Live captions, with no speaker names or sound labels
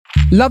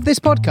Love this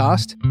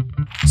podcast?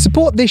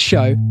 Support this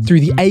show through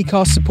the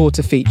Acast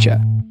supporter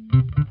feature.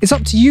 It's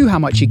up to you how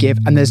much you give,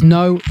 and there's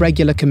no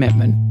regular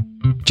commitment.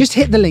 Just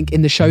hit the link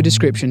in the show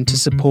description to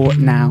support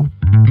now.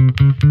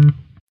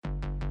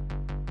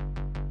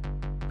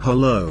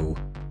 Hello.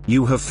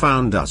 You have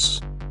found us.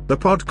 The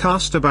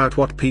podcast about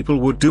what people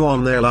would do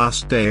on their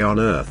last day on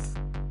Earth.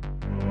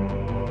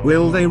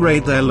 Will they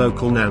raid their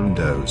local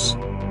Nando's?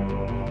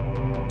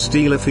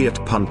 Steal a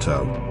Fiat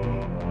Punto?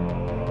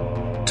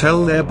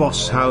 Tell their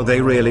boss how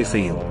they really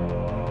feel?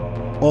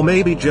 Or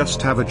maybe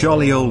just have a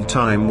jolly old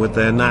time with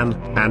their nan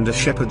and a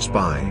shepherd's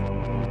pie?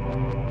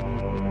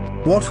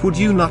 What would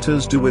you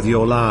nutters do with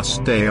your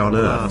last day on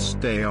Earth? Last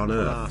day on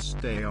Earth.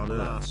 Last day on Earth.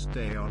 Last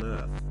day on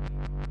Earth.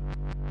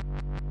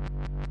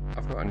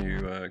 I've got a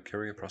new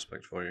career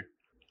prospect for you.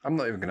 I'm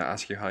not even going to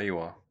ask you how you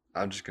are.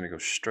 I'm just going to go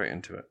straight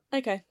into it.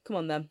 Okay, come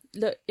on then.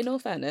 Look, in all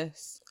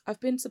fairness,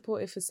 I've been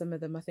supportive for some of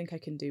them. I think I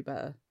can do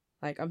better.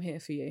 Like, I'm here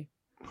for you.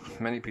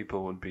 Many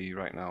people would be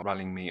right now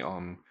rallying me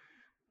on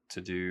to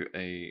do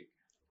a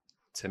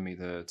Timmy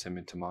the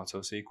Timid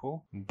Tomato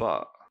sequel.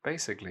 But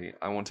basically,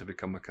 I want to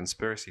become a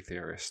conspiracy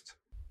theorist.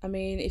 I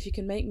mean, if you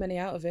can make money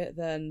out of it,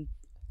 then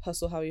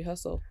hustle how you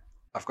hustle.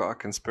 I've got a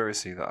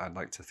conspiracy that I'd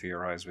like to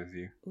theorize with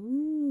you.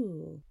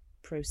 Ooh,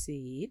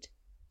 proceed.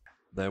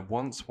 There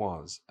once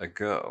was a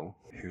girl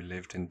who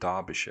lived in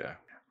Derbyshire,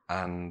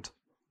 and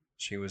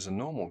she was a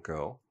normal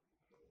girl,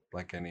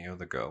 like any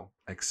other girl,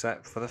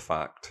 except for the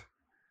fact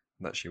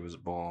that she was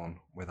born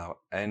without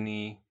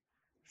any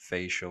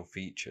facial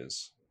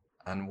features.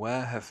 And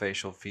where her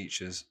facial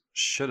features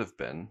should have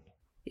been,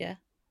 Yeah.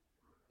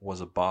 was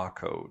a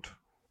barcode.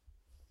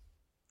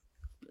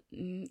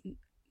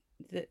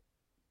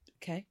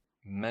 Okay.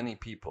 Many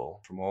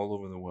people from all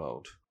over the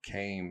world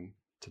came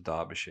to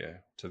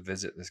Derbyshire to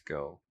visit this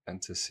girl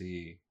and to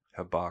see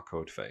her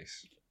barcode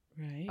face.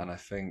 Right. And I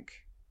think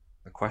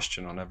the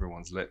question on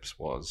everyone's lips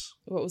was,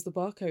 What was the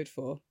barcode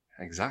for?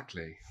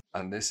 exactly.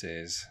 And this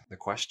is the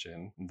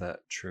question that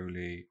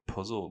truly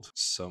puzzled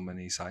so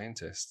many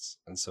scientists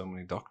and so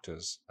many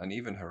doctors and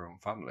even her own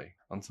family,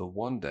 until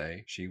one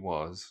day she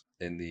was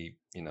in the,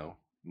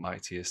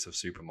 mightiest of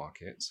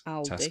supermarkets,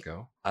 Aldi.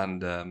 Tesco.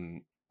 And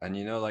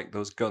like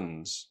those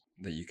guns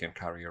that you can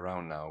carry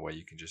around now where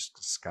you can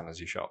just scan as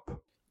you shop.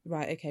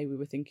 Right, okay, we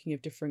were thinking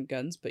of different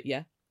guns, but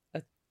yeah,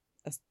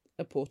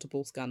 a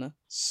portable scanner.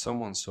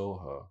 Someone saw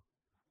her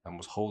and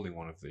was holding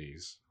one of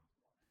these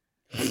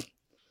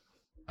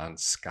and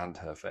scanned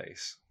her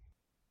face.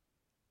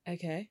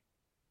 Okay.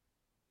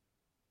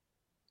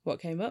 What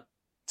came up?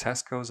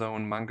 Tesco's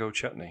own mango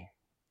chutney.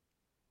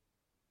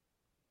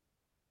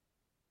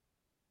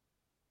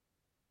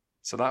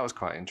 So that was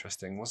quite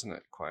interesting, wasn't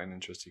it? Quite an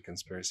interesting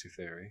conspiracy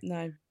theory.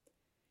 No,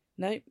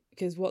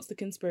 because what's the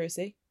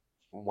conspiracy?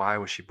 Why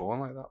was she born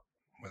like that?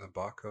 With a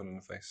barcode on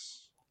her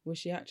face? Was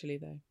she actually,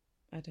 though?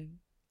 I don't...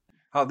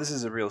 Oh, this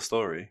is a real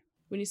story.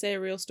 When you say a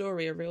real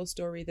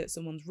story that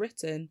someone's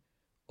written,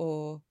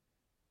 or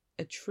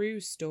a true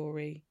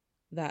story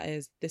that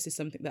is, this is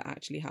something that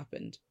actually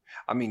happened?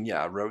 I mean,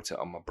 yeah, I wrote it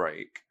on my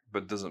break,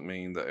 but doesn't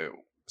mean that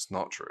it's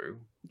not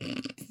true.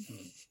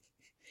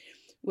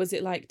 Was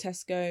it like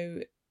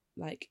Tesco,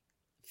 like,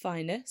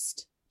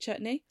 finest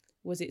chutney?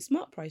 Was it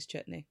smart price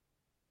chutney?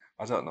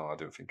 I don't know, I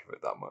don't think of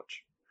it that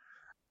much.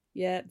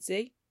 Yeah,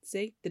 see?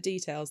 The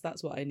details,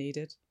 that's what I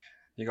needed.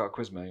 You got a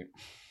quiz, mate?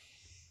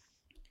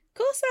 Of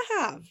course I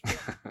have.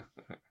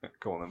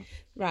 Go on then.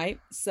 Right,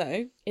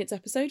 so it's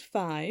episode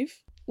 5.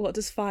 What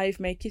does 5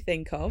 make you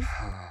think of?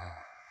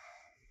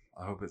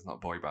 I hope it's not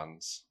boy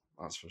bands,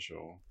 that's for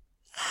sure.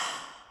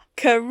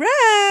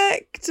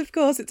 Correct! Of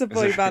course, it's a Is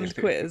boy it band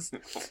really? quiz.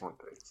 Oh my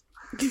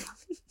days.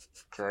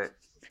 Okay.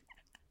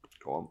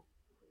 Go on.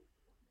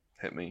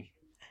 Hit me.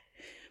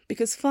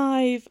 Because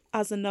 5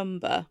 as a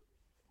number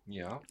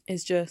Yeah.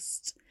 is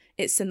just,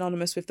 it's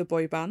synonymous with the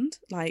boy band.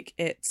 Like,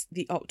 it's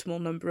the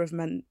optimal number of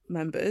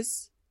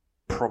members.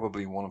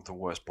 Probably one of the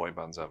worst boy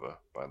bands ever,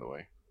 by the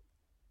way.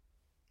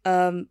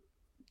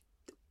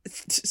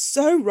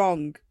 So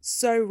wrong.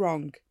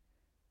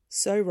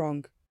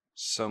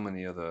 So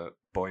many other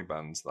boy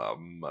bands that are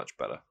much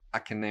better. I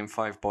can name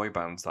 5 boy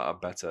bands that are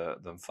better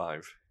than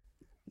 5.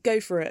 Go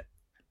for it.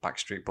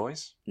 Backstreet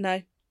Boys,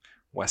 No.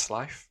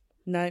 Westlife,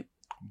 No.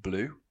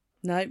 Blue,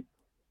 No.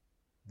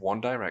 One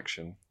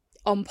Direction.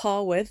 On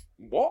par with.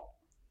 What?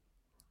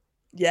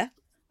 Yeah.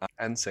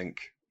 NSYNC,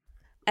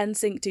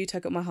 NSYNC do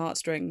tug at my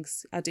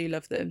heartstrings. I do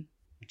love them.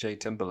 J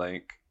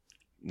Timberlake,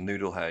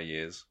 Noodle Hair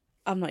Years.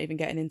 I'm not even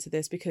getting into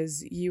this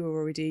because you were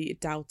already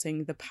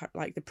doubting the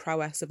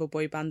prowess of a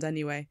boy band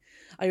anyway.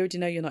 I already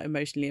know you're not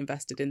emotionally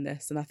invested in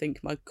this, and I think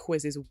my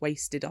quiz is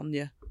wasted on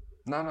you.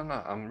 No.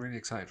 I'm really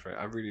excited for it.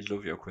 I really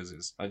love your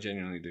quizzes. I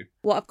genuinely do.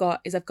 What I've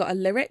got a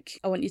lyric.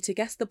 I want you to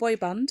guess the boy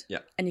band. Yeah.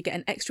 And you get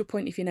an extra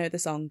point if you know the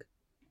song.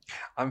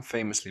 I'm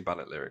famously bad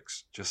at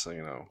lyrics, just so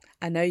you know.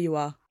 I know you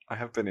are. I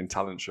have been in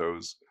talent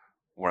shows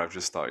where I've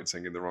just started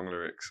singing the wrong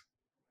lyrics,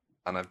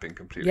 and I've been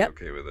completely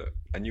okay with it.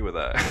 And you were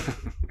there.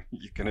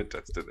 You can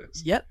attest to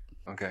this. Yep.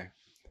 Okay,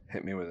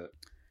 hit me with it.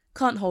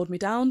 Can't hold me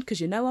down because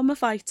you know I'm a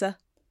fighter.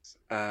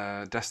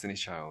 Destiny's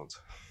Child.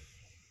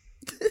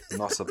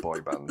 Not a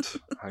boy band.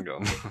 Hang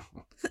on.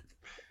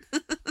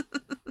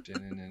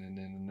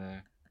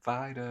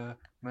 Fighter,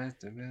 meant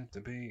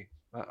to be.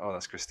 Oh,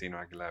 that's Christina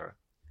Aguilera.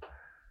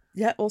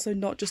 Yeah, also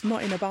not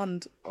in a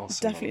band.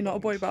 Also Definitely not a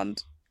boy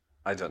band.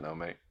 I don't know,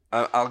 mate.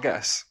 I'll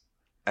guess.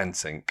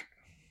 NSYNC.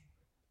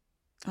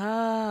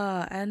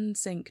 Ah,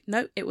 NSYNC.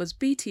 No, it was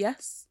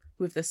BTS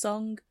with the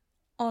song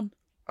On.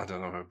 I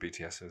don't know who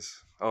BTS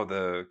is. Oh,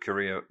 the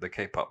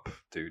K-pop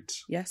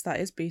dudes. Yes, that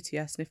is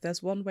BTS. And if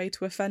there's one way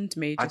to offend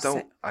me, I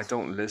just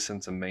don't listen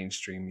to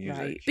mainstream music.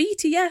 Right.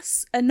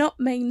 BTS are not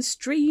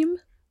mainstream.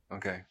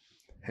 Okay,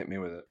 hit me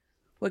with it.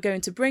 We're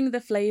going to bring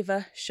the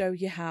flavour, show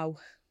you how.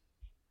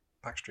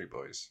 Backstreet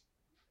Boys.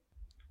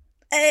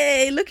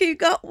 Hey, look who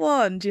got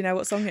one. Do you know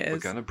what song it is? We're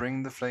gonna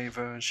bring the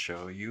flavour and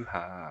show you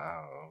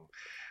how.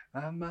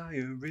 I'm my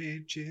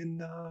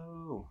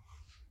original.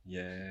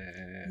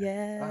 Yeah.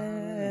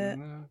 Yeah.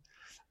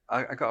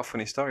 I got a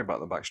funny story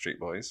about the Backstreet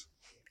Boys.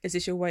 Is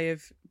this your way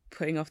of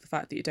putting off the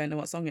fact that you don't know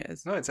what song it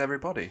is? No, it's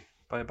Everybody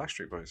by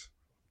Backstreet Boys.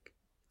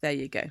 There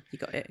you go. You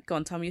got it. Go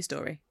on, tell me your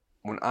story.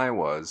 When I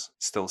was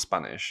still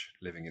Spanish,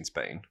 living in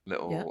Spain,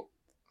 little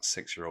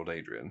 6-year-old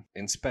Adrian,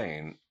 in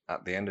Spain,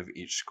 at the end of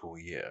each school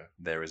year,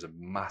 there is a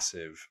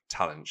massive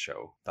talent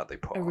show that they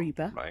put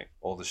Ariba. on, right?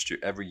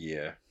 Every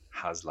year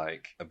has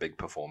like a big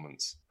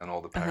performance, and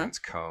all the parents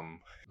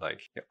come,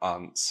 like your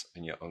aunts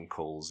and your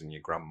uncles and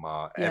your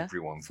grandma,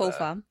 everyone's full there.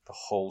 fam. The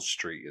whole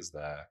street is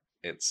there.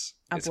 It's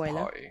a Abuela.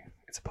 party.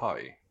 It's a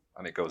party,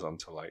 and it goes on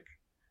till like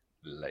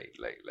late.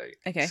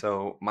 Okay.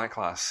 So my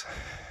class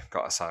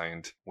got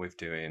assigned with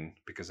doing,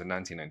 because in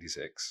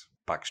 1996,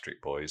 Backstreet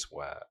Boys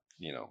were,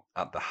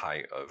 at the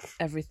height of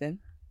everything.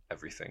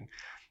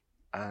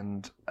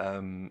 And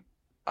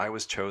I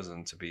was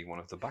chosen to be one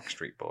of the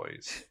Backstreet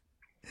Boys.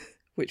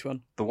 Which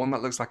one? The one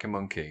that looks like a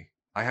monkey.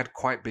 I had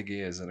quite big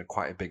ears and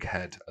quite a big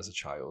head as a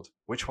child.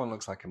 Which one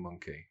looks like a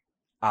monkey?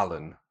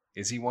 Alan.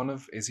 Is he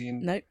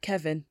in... No,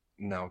 Kevin.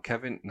 No,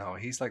 Kevin. No,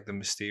 he's like the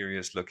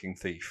mysterious looking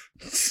thief.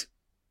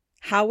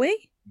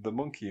 Howie? The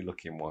monkey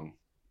looking one.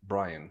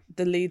 Brian.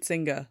 The lead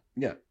singer.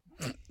 Yeah.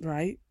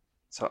 Right.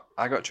 So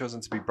I got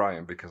chosen to be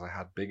Brian because I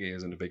had big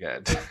ears and a big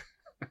head.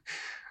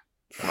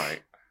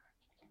 Right.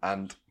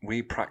 And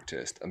we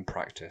practiced and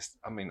practiced.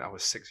 I mean, I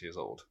was 6 years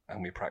old,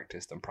 and we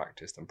practiced and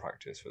practiced and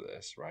practiced for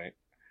this, right?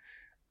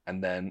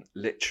 And then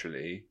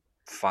literally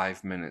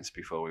 5 minutes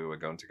before we were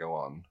going to go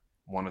on,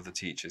 one of the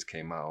teachers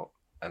came out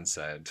and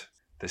said,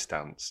 "This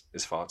dance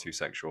is far too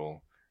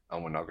sexual,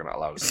 and we're not going to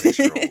allow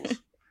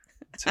 6-year-olds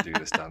to do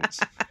this dance."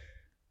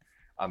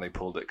 And they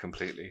pulled it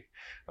completely.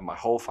 And my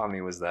whole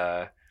family was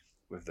there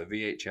with the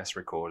VHS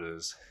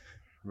recorders,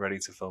 ready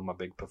to film my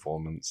big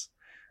performance.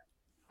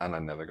 And I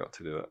never got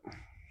to do it.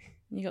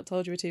 You got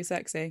told you were too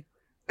sexy.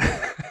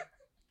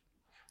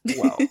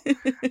 Well,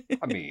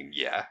 I mean,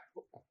 yeah.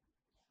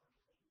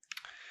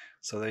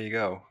 So there you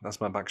go.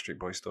 That's my Backstreet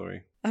Boy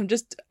story. I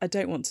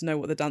don't want to know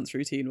what the dance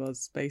routine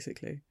was,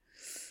 basically.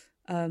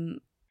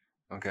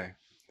 Okay,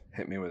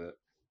 hit me with it.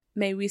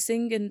 May we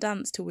sing and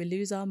dance till we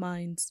lose our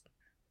minds.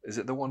 Is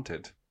it The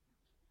Wanted?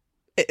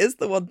 It is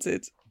The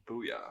Wanted.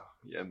 Booyah.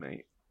 Yeah,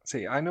 mate.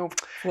 See, I know.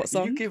 What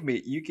song? You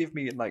give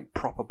me like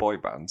proper boy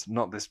bands,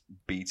 not this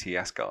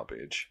BTS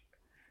garbage.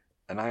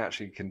 And I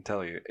actually can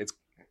tell you, it's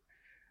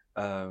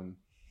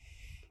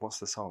what's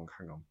the song?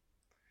 Hang on.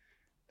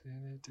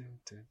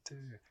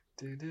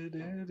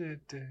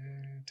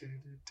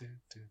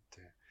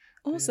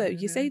 Also,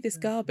 you say this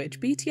garbage.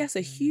 BTS are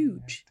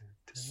huge.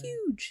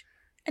 Huge.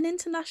 An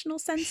international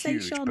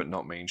sensation. Huge, but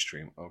not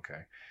mainstream.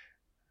 Okay.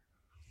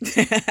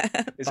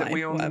 Is it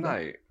We Own the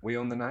Night? We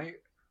Own the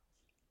Night?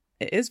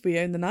 It is We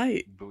Own the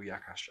Night.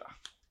 Booyakasha.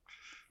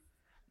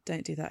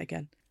 Don't do that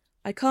again.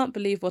 I can't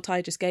believe what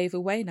I just gave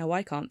away. Now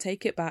I can't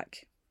take it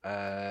back.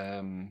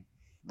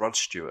 Rod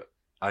Stewart.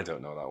 I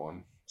don't know that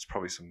one. It's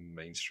probably some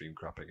mainstream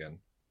crap again.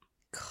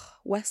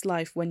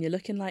 Westlife, when you're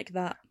looking like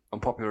that.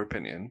 Unpopular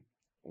opinion,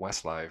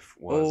 Westlife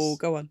was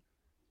go on.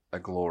 a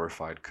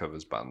glorified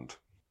covers band.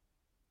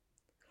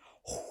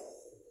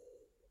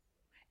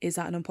 Is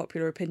that an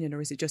unpopular opinion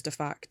or is it just a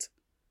fact?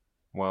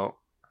 Well,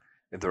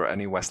 if there are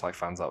any Westlife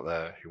fans out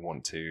there who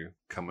want to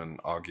come and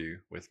argue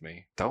with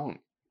me, don't.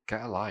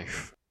 Get a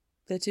life.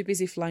 They're too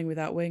busy flying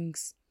without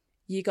wings.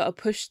 You gotta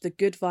push the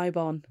good vibe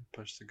on.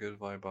 Push the good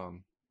vibe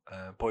on.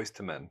 Boys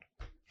to Men.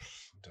 I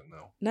don't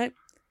know. Nope.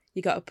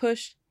 You gotta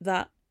push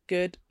that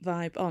good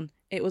vibe on.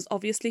 It was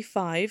obviously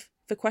 5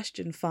 for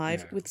question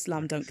 5 with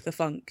Slam Dunk the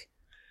Funk.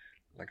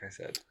 Like I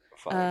said,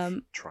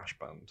 5. Trash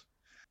band.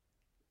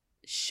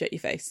 Shut your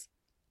face.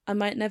 I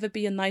might never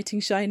be a knight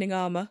in shining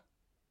armour.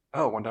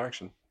 Oh, One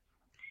Direction.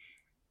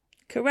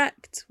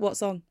 Correct. What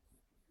song?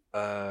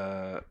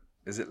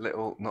 Is it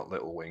not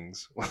Little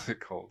Wings? What's it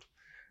called?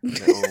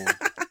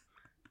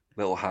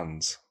 Little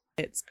Hands.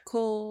 It's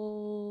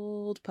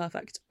called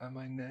Perfect. I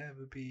might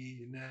never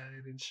be a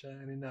knight in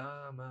shining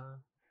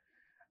armour.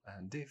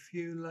 And if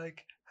you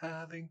like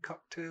having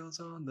cocktails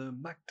on the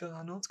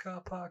McDonald's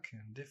car park,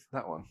 and if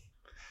that one.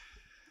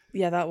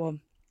 Yeah, that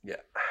one.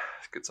 Yeah.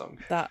 Good song.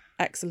 That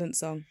excellent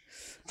song.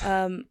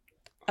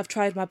 I've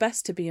tried my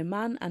best to be a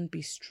man and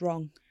be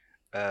strong.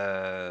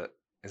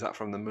 Is that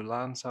from the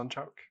Mulan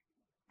soundtrack?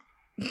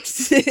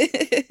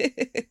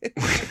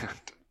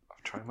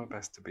 I've tried my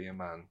best to be a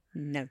man.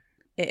 No,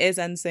 it is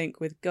NSYNC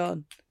with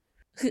Gone.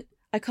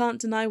 I can't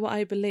deny what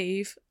I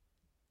believe.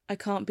 I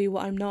can't be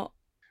what I'm not.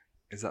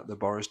 Is that the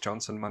Boris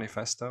Johnson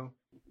manifesto?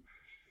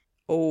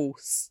 Oh,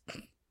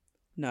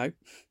 no.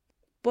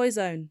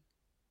 Boyzone.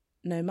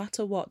 No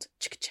matter what.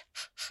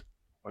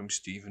 I'm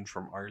Stephen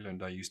from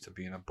Ireland. I used to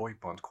be in a boy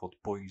band called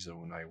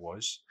Boyzone.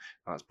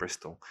 That's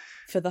Bristol.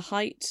 For the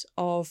height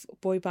of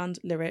boy band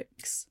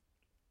lyrics.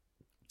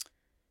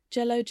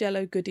 Jello,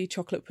 jello, goody,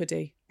 chocolate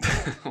pudding.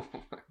 I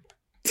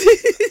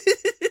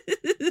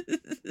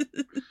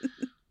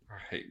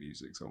hate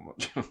music so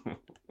much.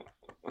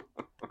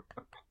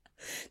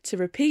 To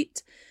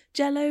repeat,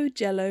 jello,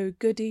 jello,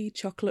 goody,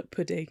 chocolate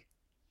pudding.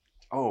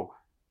 Oh,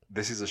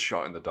 this is a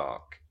shot in the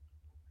dark.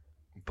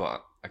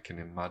 But I can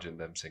imagine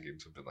them singing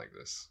something like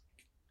this.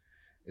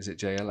 Is it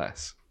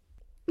JLS?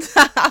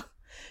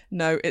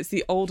 No, it's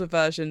the older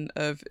version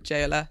of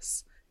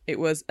JLS. It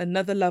was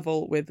Another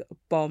Level with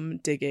Bomb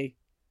Diggy.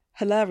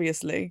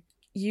 Hilariously,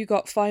 you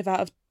got 5 out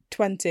of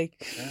 20.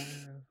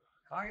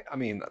 I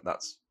mean,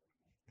 that's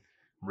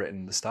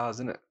written in the stars,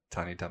 isn't it?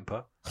 Tiny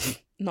Temper.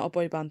 Not a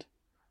boy band.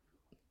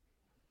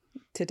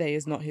 Today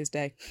is not his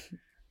day.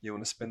 You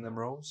want to spin them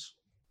rolls?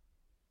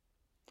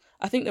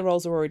 I think the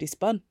rolls are already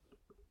spun.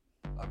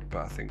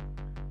 But I think...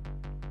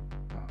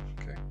 Oh,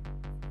 okay.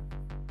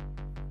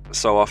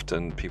 So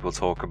often people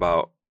talk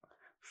about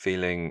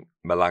feeling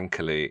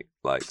melancholy,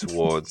 like,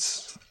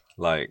 towards,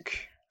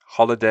 like,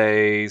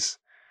 holidays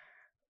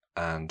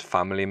and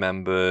family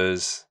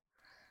members.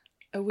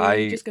 Are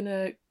we just going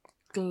to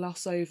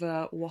gloss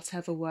over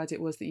whatever word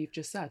it was that you've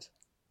just said?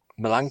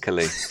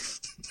 Melancholy.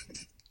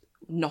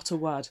 Not a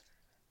word.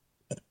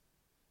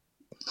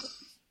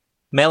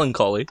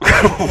 Melancholy.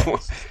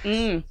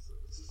 Yeah,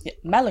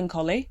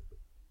 melancholy.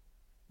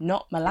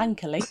 Not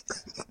melancholy.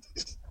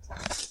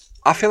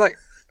 I feel like...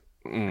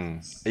 Are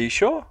you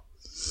sure?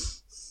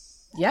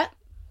 Yeah.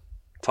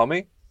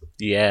 Tommy?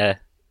 Yeah.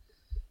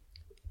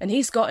 And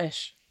he's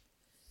Scottish.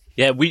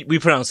 Yeah, we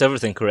pronounce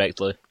everything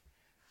correctly.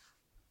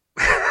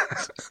 I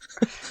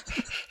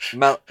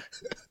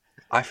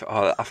feel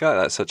like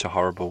that's such a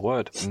horrible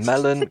word.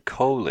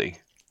 Melancholy.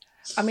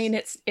 I mean,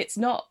 it's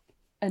not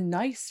a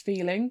nice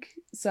feeling,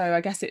 so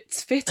I guess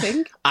it's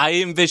fitting.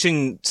 I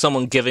envision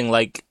someone giving,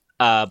 like,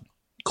 a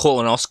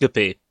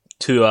colonoscopy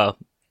to a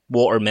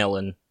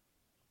watermelon.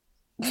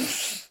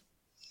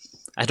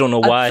 I don't know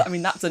why. I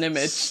mean, that's an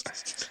image.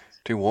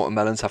 Do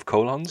watermelons have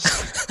colons?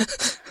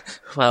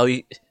 Well,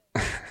 you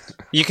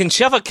can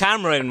shove a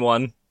camera in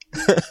one.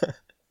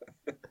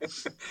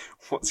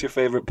 What's your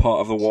favourite part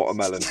of the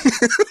watermelon?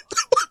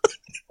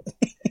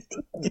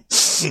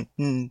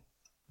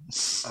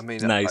 I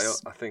mean,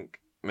 nice. I think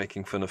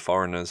making fun of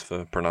foreigners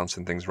for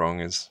pronouncing things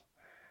wrong is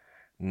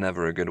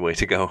never a good way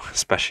to go,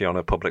 especially on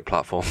a public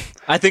platform.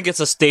 I think it's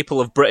a staple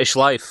of British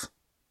life.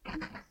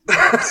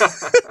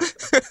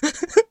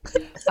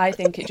 I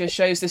think it just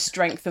shows the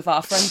strength of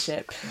our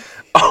friendship.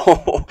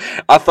 Oh,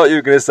 I thought you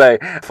were going to say,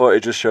 I thought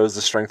it just shows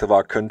the strength of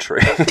our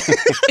country.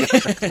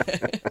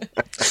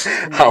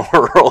 How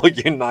we're all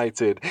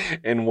united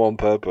in one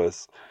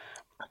purpose.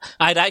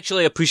 I'd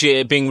actually appreciate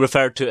it being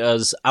referred to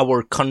as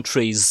our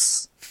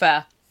countries.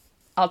 Fair.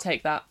 I'll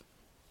take that.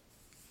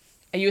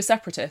 Are you a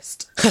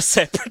separatist? A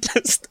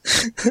separatist?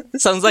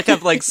 Sounds like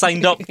I've, like,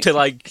 signed up to,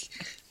 like,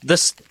 the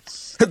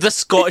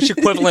Scottish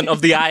equivalent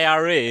of the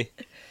IRA.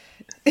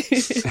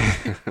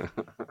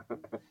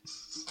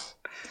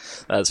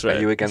 That's right. Are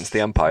you against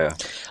the Empire?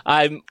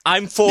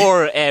 I'm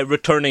for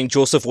returning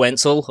Joseph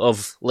Wenzel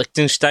of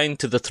Liechtenstein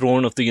to the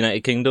throne of the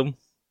United Kingdom.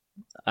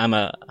 I'm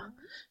a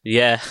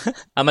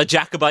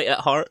Jacobite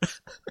at heart.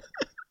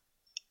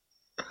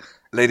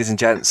 Ladies and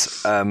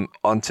gents,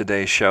 on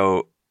today's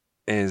show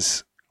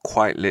is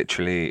quite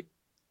literally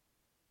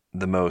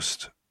the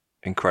most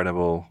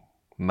incredible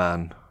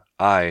man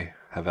I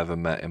have ever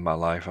met in my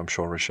life. I'm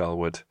sure Rochelle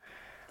would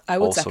I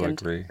would also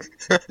second. agree.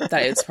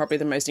 That is probably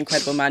the most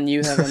incredible man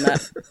you have ever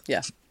met.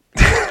 Yeah.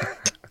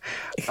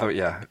 Oh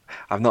yeah,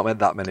 I've not met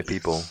that many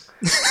people,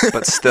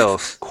 but still,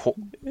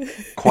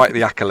 quite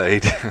the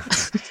accolade.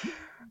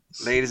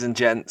 Ladies and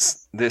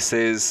gents, this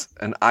is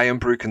an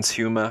Ironbrew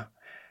consumer,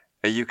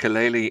 a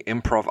ukulele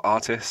improv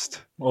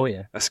artist, Oh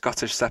yeah. a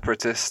Scottish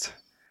separatist,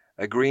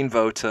 a Green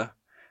voter,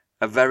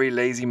 a very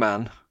lazy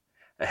man,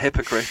 a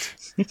hypocrite,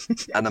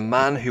 and a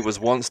man who was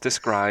once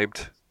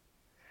described.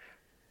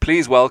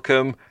 Please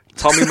welcome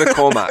Tommy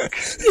McCormack.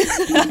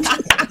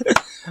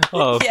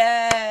 Oh,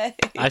 Yay!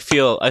 I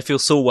feel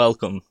so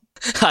welcome.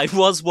 I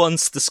was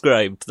once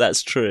described.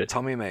 That's true.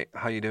 Tommy, mate,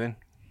 how you doing?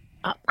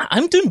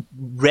 I'm doing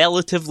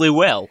relatively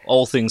well,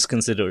 all things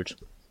considered.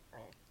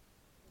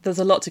 There's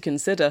a lot to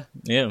consider.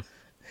 Yeah.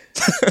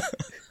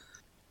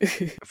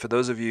 For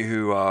those of you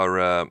who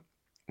are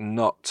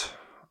not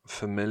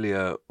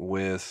familiar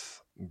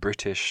with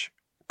British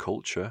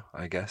culture,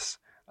 I guess,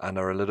 and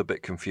are a little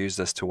bit confused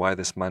as to why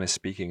this man is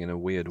speaking in a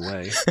weird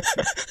way.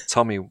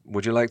 Tommy,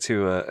 would you like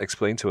to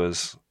explain to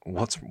us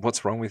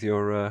what's wrong with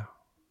your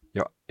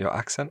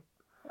accent?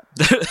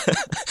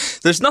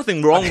 There's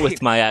nothing wrong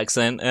with my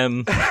accent.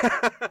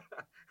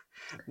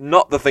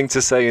 Not the thing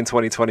to say in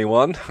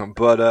 2021,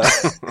 but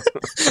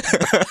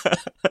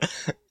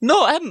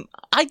no,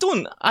 I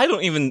don't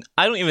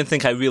even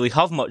think I really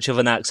have much of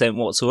an accent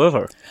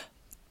whatsoever.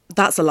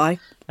 That's a lie.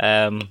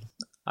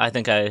 I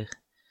think I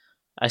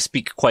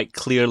speak quite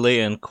clearly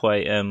and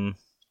quite I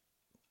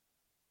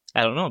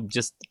don't know,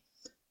 just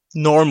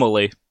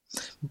normally.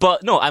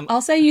 But no,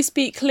 I'll say you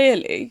speak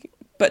clearly,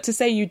 but to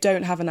say you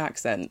don't have an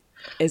accent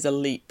is a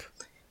leap.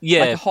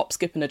 Yeah, like a hop,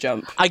 skip, and a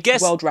jump. I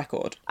guess world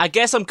record. I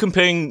guess I'm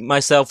comparing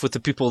myself with the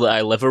people that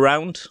I live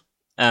around,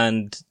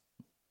 and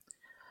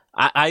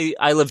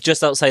I live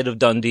just outside of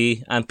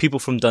Dundee, and people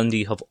from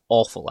Dundee have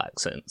awful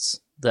accents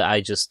that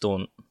I just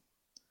don't.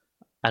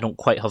 I don't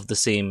quite have the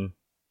same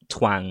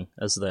twang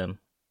as them.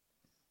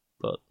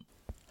 But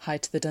hi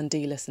to the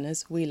Dundee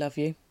listeners, we love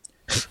you.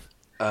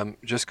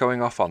 Just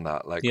going off on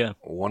that, like yeah.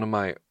 One of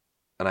my,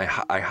 and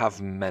I have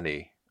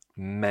many,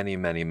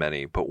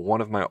 but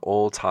one of my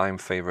all-time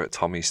favourite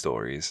Tommy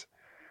stories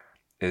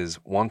is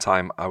one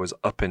time I was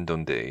up in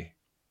Dundee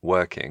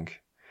working,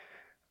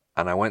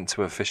 and I went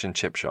to a fish and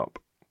chip shop,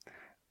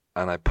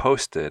 and I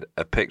posted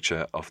a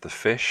picture of the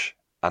fish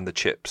and the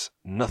chips,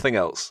 nothing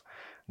else,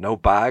 no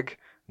bag,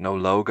 no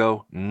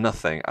logo,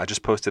 nothing. I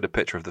just posted a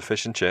picture of the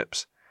fish and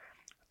chips.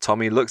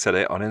 Tommy looked at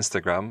it on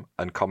Instagram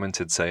and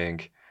commented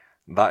saying,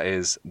 "That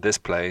is this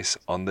place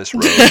on this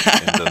road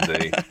in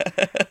Dundee."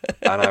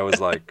 And I was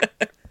like,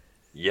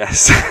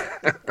 yes.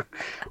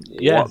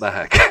 Yeah. What the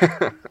heck?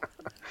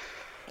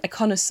 A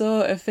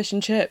connoisseur of fish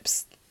and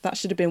chips. That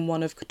should have been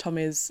one of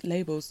Tommy's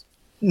labels.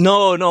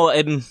 No.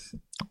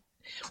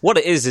 What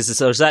it is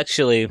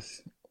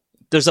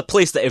there's a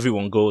place that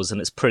everyone goes,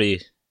 and it's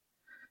pretty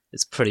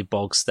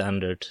bog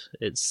standard.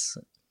 It's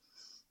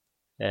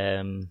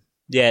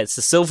it's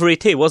the Silvery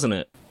Tay, wasn't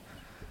it?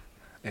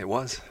 It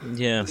was.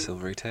 Yeah. The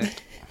Silvery Tay.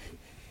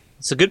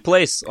 It's a good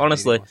place,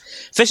 honestly.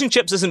 Fish and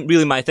chips isn't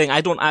really my thing.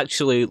 I don't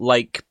actually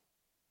like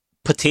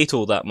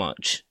potato that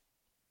much.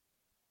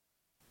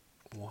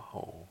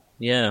 Whoa.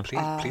 Yeah.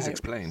 Please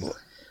explain.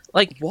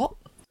 Like, what?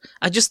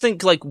 I just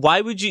think, like,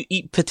 why would you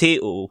eat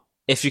potato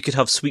if you could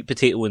have sweet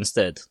potato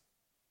instead?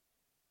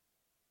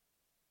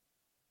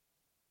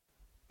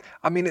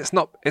 I mean, it's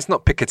not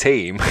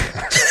Picatinny.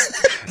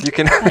 You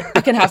can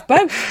I can have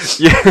both.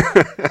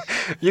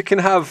 You can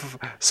have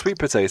sweet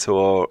potato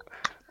or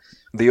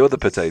the other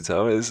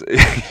potato.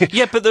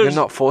 Yeah, but you're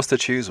not forced to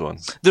choose one.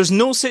 There's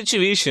no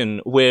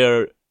situation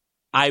where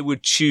I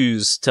would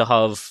choose to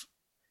have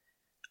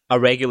a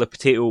regular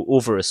potato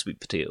over a sweet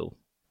potato.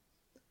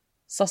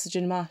 Sausage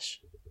and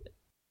mash.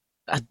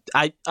 I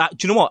do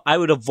you know what? I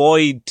would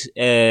avoid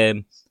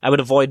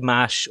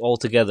mash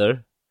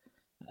altogether,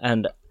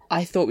 and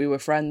I thought we were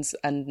friends,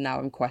 and now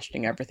I'm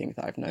questioning everything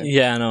that I've known.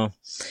 yeah, I know.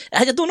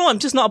 I don't know. I'm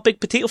just not a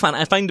big potato fan.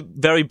 I find it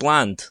very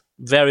bland.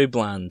 Very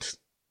bland.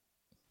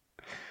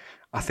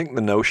 I think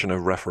the notion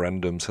of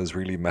referendums has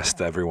really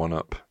messed everyone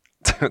up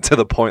to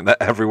the point that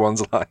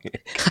everyone's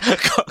like,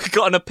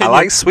 got an I opinion.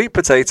 like sweet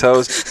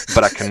potatoes,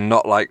 but I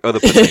cannot like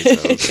other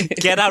potatoes.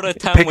 Get out of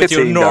town with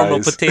your Picatinny, normal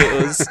guys.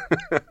 potatoes.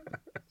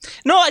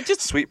 No, I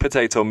just... Sweet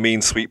potato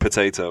means sweet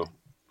potato.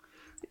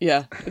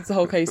 Yeah, it's the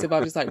whole case of I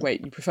was like,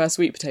 wait, you prefer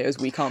sweet potatoes,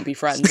 we can't be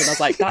friends. And I was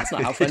like, that's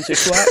not how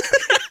friendships work.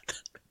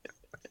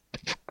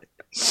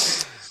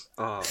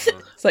 Oh,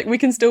 It's like, we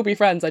can still be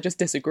friends, I just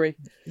disagree.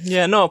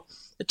 Yeah, no.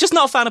 Just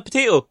not a fan of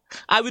potato.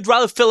 I would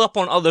rather fill up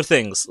on other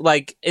things.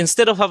 Like,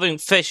 instead of having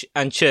fish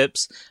and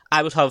chips,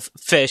 I would have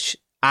fish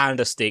and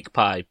a steak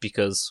pie,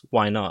 because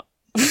why not?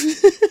 I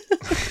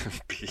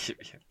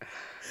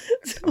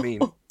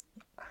mean,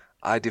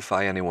 I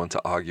defy anyone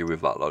to argue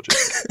with that logic.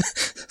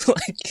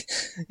 Like,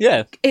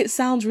 yeah. It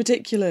sounds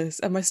ridiculous,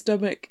 and my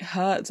stomach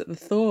hurts at the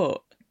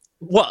thought.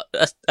 What?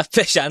 A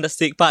fish and a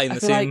steak pie in I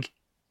the feel same... like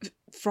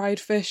fried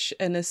fish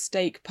and a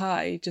steak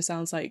pie just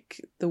sounds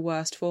like the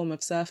worst form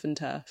of surf and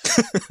turf.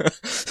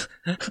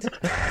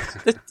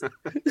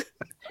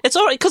 It's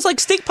alright, because, like,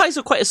 steak pies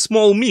are quite a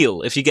small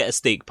meal if you get a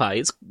steak pie.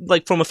 It's,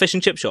 like, from a fish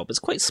and chip shop. It's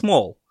quite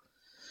small.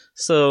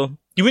 So,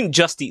 you wouldn't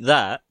just eat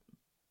that.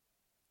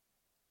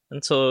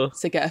 And so...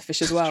 So get a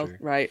fish as well. True.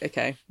 Right,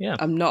 okay. Yeah.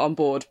 I'm not on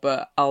board,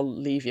 but I'll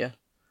leave you.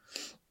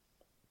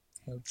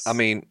 I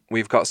mean,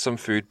 we've got some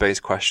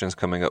food-based questions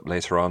coming up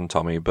later on,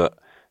 Tommy, but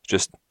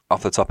just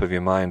off the top of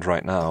your mind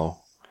right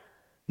now,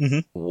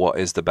 what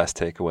is the best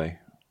takeaway?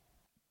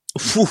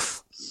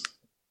 Oof.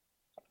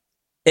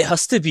 It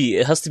has to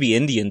be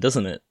Indian,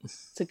 doesn't it?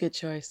 It's a good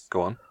choice.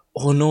 Go on.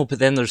 Oh no, but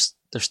then there's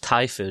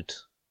Thai food.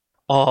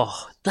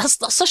 Oh, that's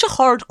such a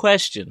hard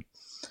question.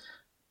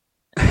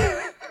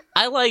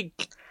 I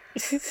like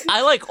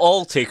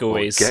all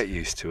takeaways. Get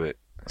used to it.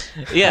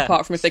 Yeah.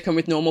 Apart from if they come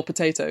with normal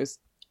potatoes.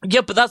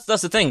 Yeah, but that's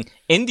the thing.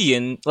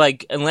 Indian,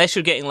 like, unless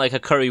you're getting like a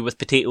curry with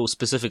potato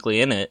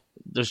specifically in it,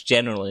 there's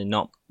generally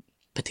not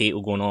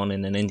potato going on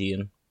in an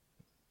Indian.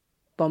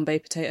 Bombay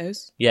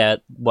potatoes. Yeah,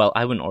 well,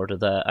 I wouldn't order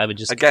that. I would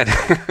just... Again,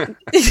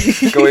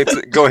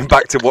 going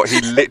back to what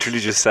he literally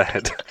just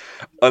said,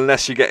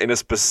 unless you're getting a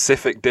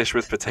specific dish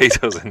with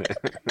potatoes in it.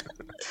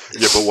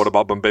 Yeah, but what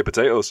about Bombay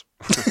potatoes?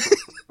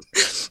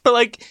 But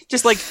like,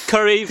 just like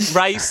curry,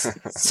 rice,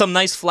 some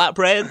nice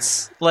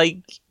flatbreads,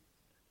 like...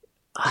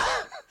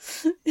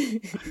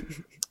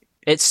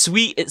 It's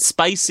sweet, it's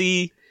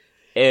spicy.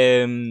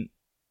 I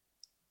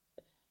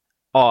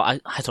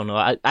don't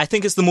know. I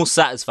think it's the most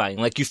satisfying.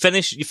 Like you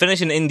finish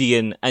an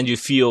Indian and you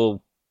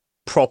feel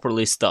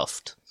properly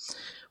stuffed.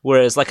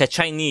 Whereas like a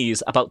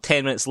Chinese, about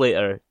 10 minutes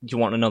later, you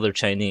want another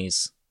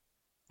Chinese.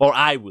 Or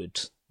I would.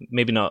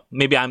 Maybe not.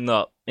 Maybe I'm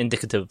not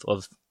indicative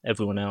of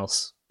everyone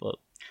else, but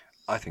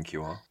I think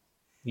you are.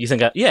 you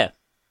think yeah.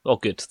 Oh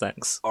good,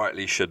 thanks. Or at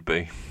least should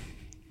be.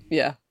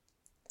 Yeah.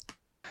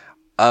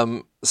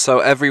 So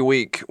every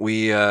week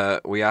we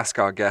ask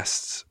our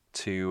guests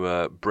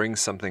to bring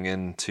something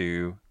in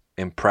to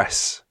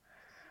impress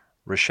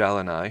Rochelle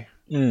and I.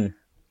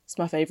 It's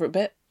my favourite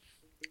bit.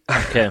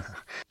 Okay.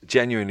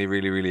 Genuinely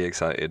really, really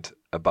excited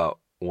about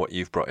what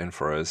you've brought in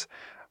for us.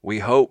 We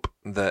hope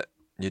that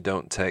you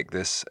don't take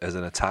this as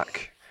an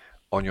attack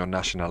on your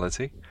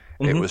nationality.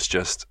 It was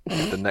just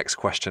the next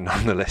question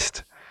on the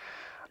list.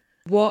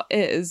 What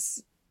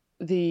is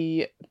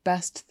the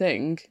best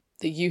thing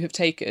that you have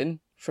taken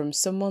from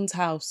someone's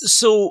house?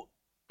 So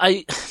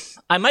I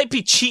might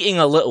be cheating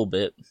a little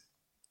bit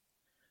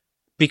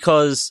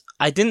because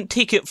I didn't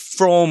take it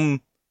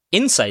from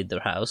inside their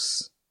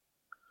house,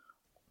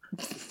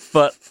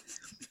 but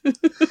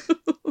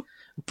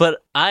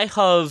I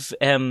have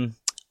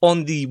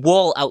on the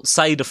wall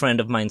outside a friend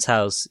of mine's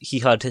house. He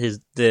had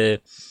the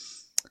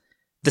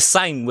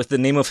sign with the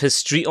name of his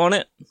street on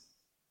it.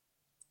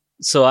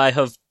 So I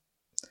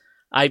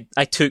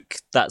took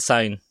that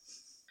sign.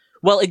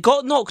 Well, it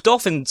got knocked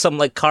off in some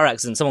like car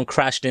accident. Someone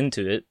crashed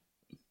into it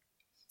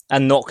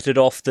and knocked it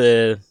off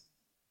the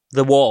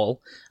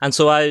wall. And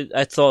so I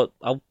thought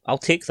I'll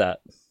take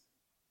that.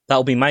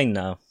 That'll be mine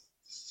now.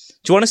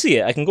 Do you want to see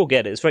it? I can go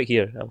get it. It's right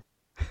here.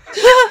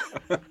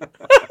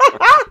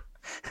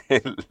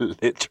 It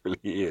literally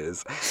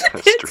is a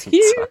It's street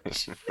huge.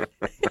 sign.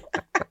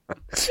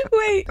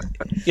 Wait,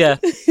 Yeah.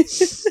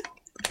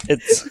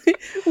 It's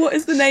what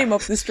is the name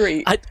of the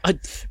street?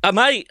 am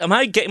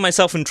I getting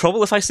myself in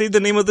trouble if I say the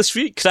name of the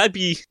street? Could I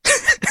be?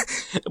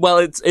 Well,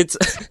 it's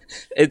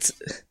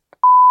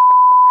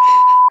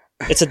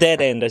a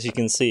dead end, as you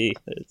can see.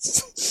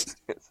 It's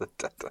It's a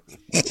dead end.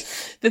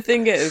 The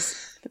thing is,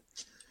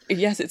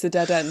 yes, it's a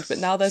dead end, but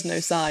now there's no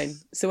sign.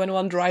 So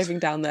anyone driving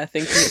down there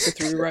thinking it's a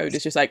through road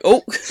is just like,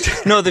 oh,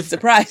 no,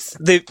 surprise.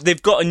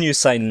 they've got a new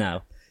sign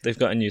now. They've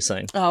got a new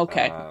sign. Oh,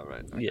 okay.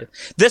 Right. Yeah,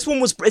 this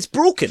one it's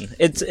broken.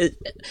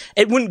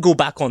 It wouldn't go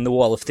back on the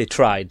wall if they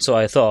tried. So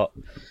I thought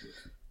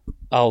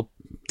I'll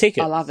take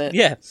it. I'll have it.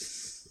 Yeah.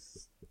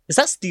 Is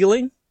that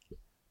stealing?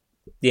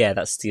 Yeah,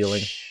 that's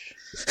stealing.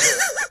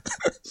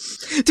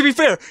 To be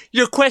fair,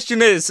 your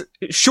question is,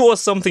 show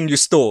us something you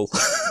stole.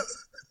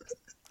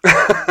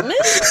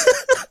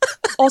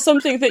 Or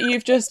something that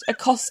you've just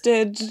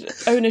accosted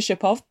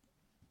ownership of.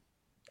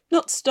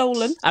 Not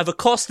stolen. I've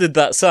accosted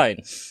that sign.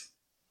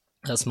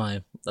 That's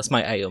my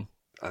item.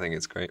 I think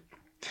it's great.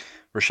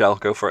 Rochelle,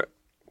 go for it.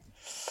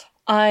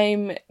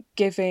 I'm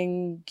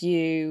giving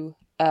you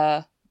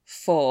a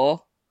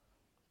 4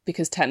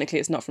 because technically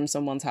it's not from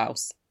someone's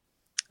house.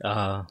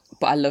 But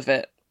I love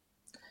it.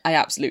 I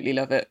absolutely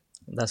love it.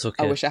 That's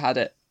okay. I wish I had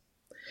it.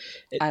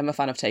 I am a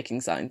fan of taking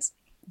signs.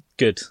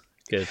 Good.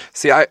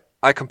 See, I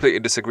completely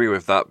disagree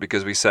with that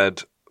because we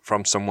said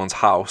from someone's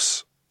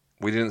house.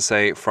 We didn't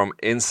say from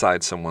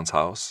inside someone's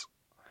house.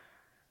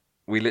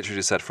 We literally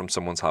just said from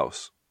someone's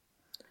house.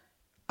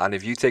 And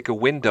if you take a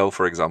window,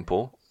 for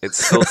example,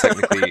 it's still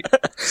technically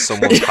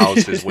someone's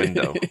house's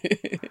window.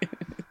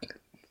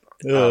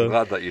 I'm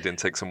glad that you didn't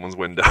take someone's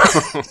window.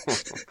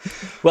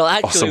 Well, Or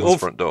actually, someone's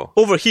front door.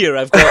 over here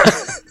I've got...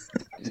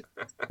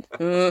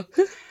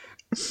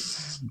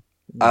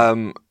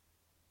 And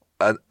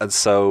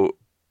so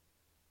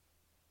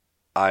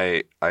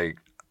I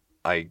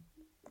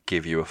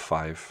give you a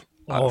 5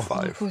 out of Oh.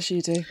 5. Of course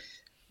you do.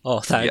 Oh,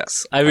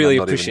 thanks. Yeah. I really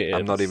And appreciate it.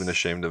 I'm not even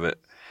ashamed of it.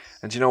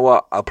 And do you know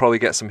what? I'll probably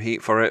get some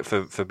heat for it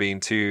for being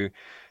too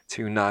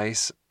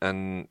nice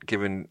and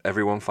giving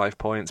everyone 5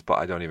 points, but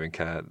I don't even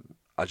care.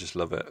 I just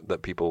love it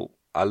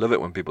I love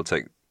it when people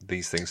take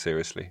these things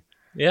seriously.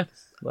 Yeah.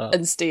 Well,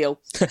 And steal.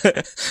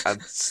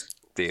 And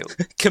steal.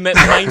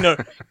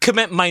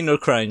 commit minor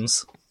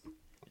crimes.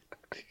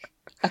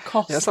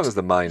 Accost. Yeah, as long as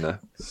the minor.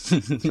 Do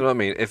you know what I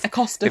mean?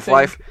 Accost a If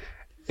thing.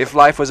 if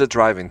life was a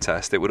driving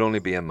test, it would only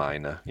be a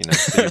minor, you know.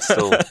 So you'd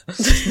still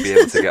be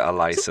able to get a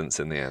license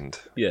in the end.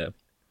 Yeah,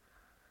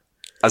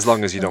 As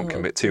long as you don't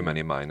commit too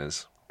many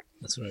minors.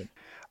 that's right.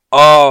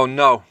 Oh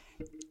no.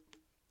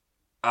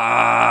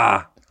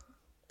 Ah,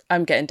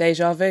 I'm getting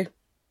deja vu.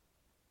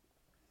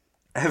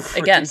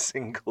 every Again.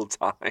 single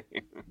time.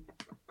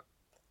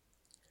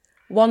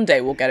 One day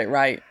we'll get it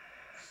right.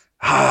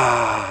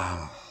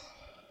 Ah.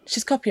 It's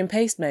just copy and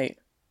paste, mate.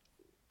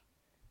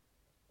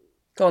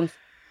 Go on.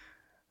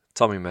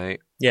 Tommy, mate.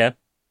 Yeah.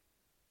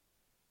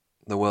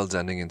 The world's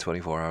ending in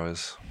 24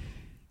 hours.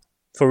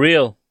 For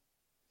real?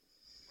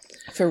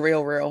 For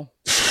real.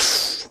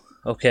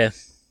 Okay.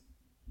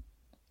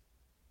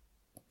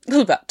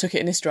 That took it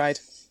in his stride.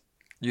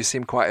 You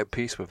seem quite at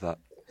peace with that.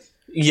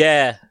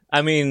 Yeah,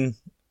 I mean,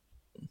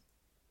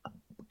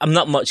 I'm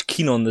not much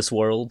keen on this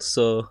world,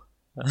 so...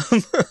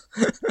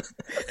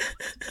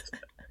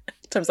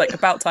 Tom's like,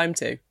 about time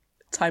to.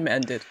 Time it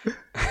ended.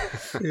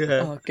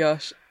 Yeah. Oh,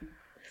 gosh.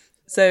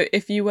 So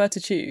if you were to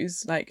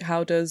choose, like,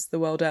 how does the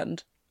world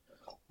end?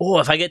 Oh,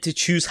 if I get to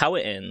choose how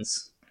it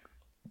ends.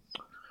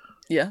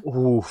 Yeah.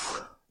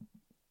 Oof.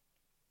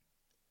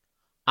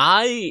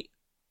 I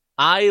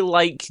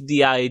like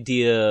the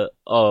idea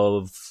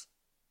of,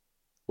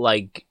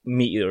 like,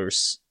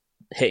 meteors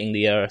hitting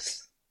the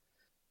Earth.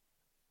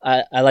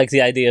 I like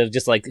the idea of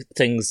just, like,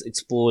 things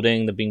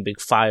exploding, there being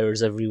big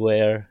fires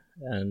everywhere,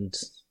 and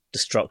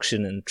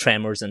destruction and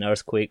tremors and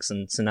earthquakes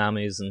and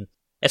tsunamis. And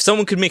if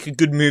someone could make a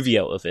good movie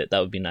out of it, that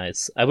would be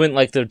nice. I wouldn't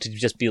like there to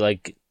just be,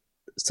 like,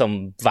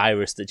 some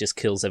virus that just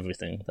kills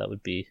everything.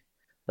 That'd be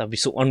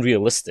so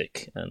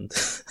unrealistic and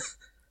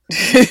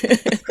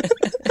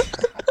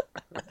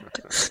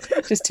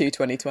Just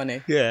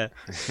 2020. yeah.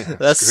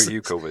 That's Screw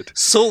you, COVID.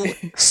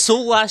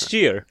 so last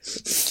year.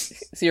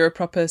 So you're a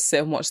proper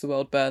sit and watch the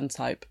world burn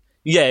type.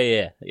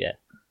 Yeah.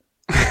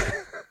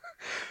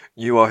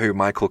 You are who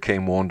Michael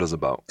Caine warned us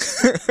about.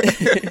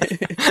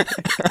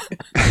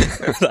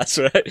 That's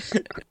right.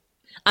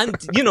 And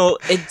you know,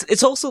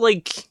 it's also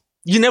like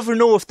you never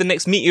know if the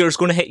next meteor is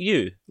going to hit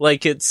you.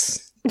 Like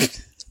it's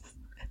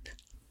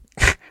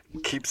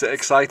Keeps it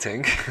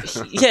exciting.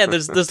 yeah.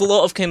 There's a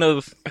lot of kind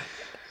of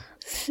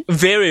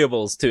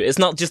variables to it. It's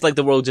not just like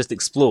the world just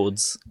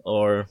explodes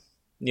or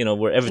you know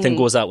where everything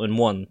goes out in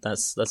one.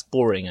 That's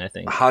boring, I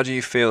think. How do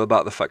you feel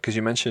about the fact? Because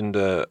you mentioned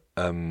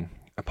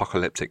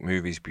apocalyptic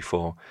movies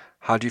before.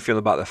 How do you feel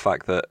about the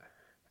fact that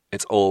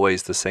it's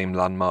always the same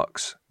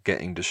landmarks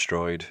getting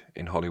destroyed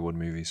in Hollywood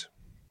movies?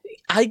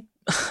 I'm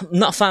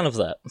not a fan of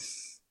that.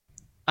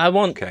 I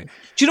want. Okay.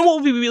 Do you know what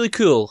would be really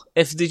cool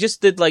if they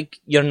just did like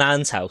your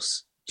nan's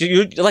house?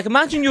 Like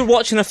imagine you're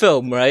watching a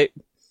film, right?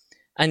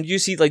 And you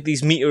see like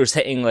these meteors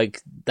hitting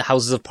like the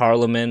Houses of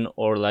Parliament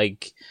or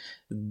like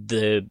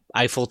the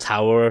Eiffel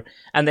Tower,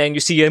 and then you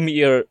see a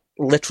meteor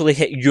literally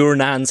hit your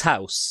nan's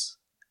house,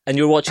 and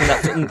you're watching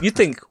that film, you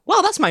think,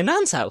 "Wow, that's my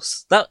nan's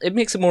house." That it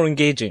makes it more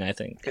engaging, I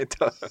think. It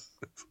does.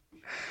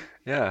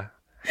 Yeah.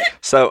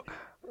 So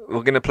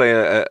we're going to play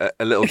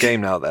a little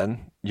game now.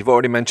 Then you've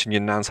already mentioned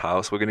your nan's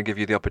house. We're going to give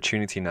you the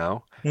opportunity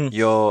now.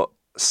 You're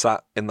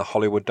sat in the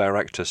Hollywood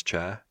director's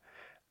chair,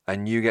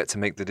 and you get to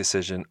make the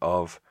decision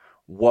of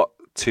what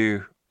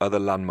two other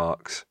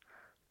landmarks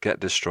get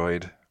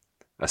destroyed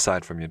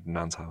aside from your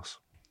nan's house.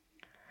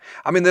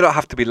 I mean, they don't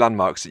have to be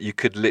landmarks. You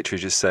could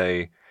literally just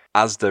say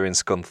Asda in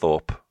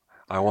Scunthorpe.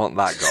 I want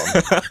that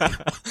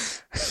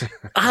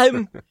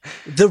gone.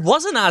 There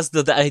was an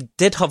Asda that I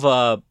did have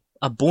a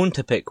bone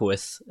to pick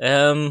with.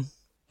 I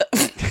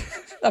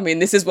mean,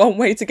 this is one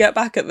way to get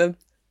back at them.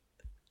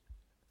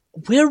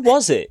 Where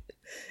was it?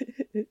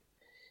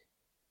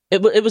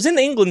 It was in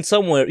England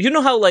somewhere. You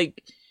know how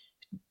like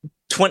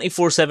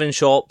 24/7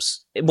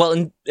 shops.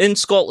 Well, in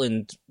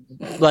Scotland,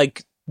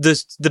 like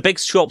the big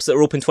shops that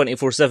are open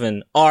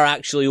 24/7 are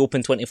actually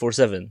open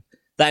 24/7.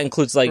 That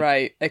includes like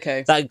right.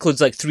 Okay. That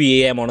includes like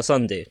 3 a.m. on a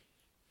Sunday.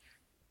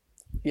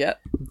 Yeah.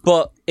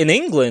 But in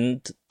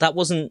England, that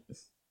wasn't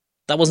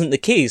the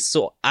case.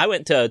 So I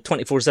went to a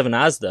 24/7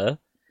 Asda.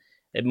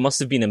 It must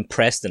have been in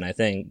Preston, I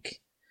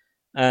think.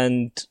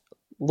 And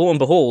lo and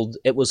behold,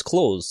 it was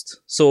closed.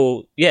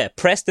 So yeah,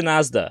 Preston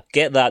Asda,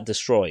 get that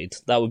destroyed.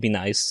 That would be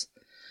nice.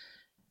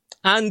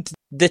 And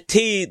the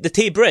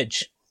Tay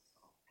Bridge.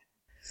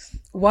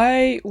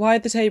 Why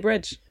the Tay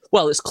Bridge?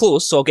 Well, it's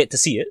close, so I'll get to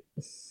see it.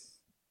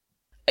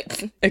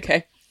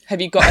 Okay.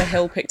 Have you got a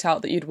hill picked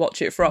out that you'd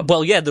watch it from?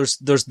 Well, yeah, there's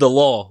the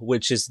Law,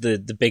 which is the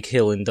big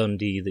hill in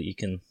Dundee that you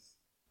can,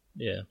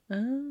 yeah.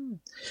 Oh.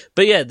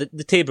 But yeah,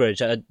 the Tay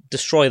Bridge, I'd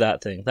destroy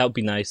that thing. That would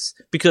be nice.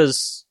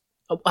 Because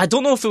I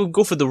don't know if it would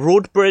go for the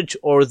road bridge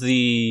or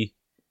the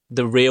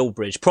rail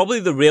bridge. Probably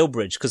the rail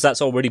bridge, because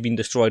that's already been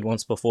destroyed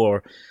once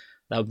before.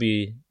 That would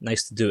be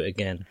nice to do it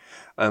again.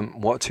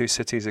 What two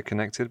cities are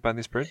connected by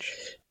this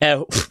bridge?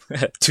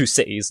 2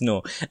 cities,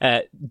 no.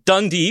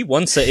 Dundee,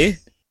 one city.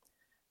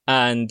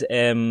 And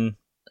I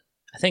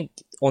think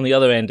on the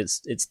other end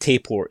it's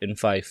Tayport in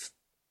Fife.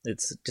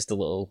 It's just a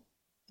little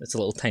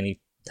tiny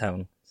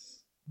town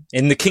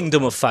in the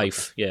Kingdom of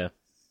Fife. Yeah.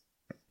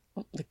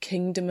 The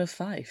Kingdom of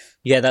Fife.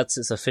 Yeah, that's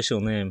its official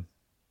name.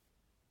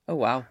 Oh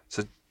wow.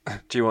 So,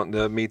 do you want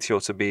the meteor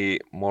to be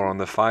more on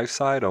the Fife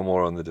side or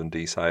more on the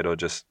Dundee side, or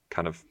just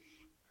kind of?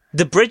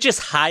 The bridge is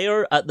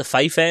higher at the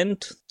Fife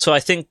end, so I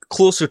think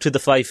closer to the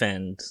Fife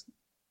end,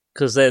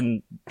 because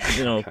then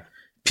you know.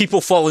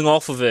 People falling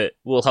off of it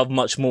will have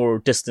much more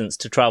distance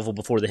to travel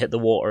before they hit the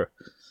water.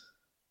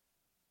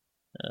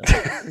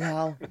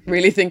 Wow.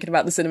 Really thinking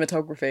about the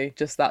cinematography,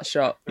 just that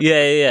shot.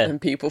 Yeah.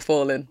 And people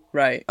falling,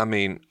 right. I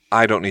mean,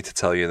 I don't need to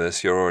tell you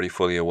this. You're already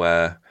fully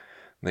aware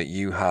that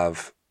you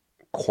have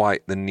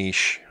quite the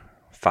niche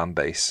fan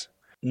base.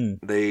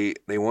 They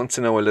want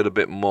to know a little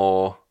bit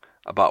more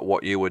about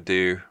what you would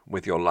do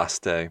with your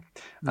last day.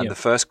 And the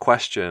first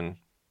question,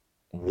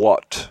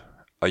 what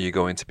are you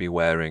going to be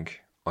wearing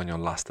on your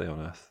last day on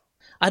Earth?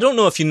 I don't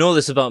know if you know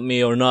this about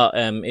me or not,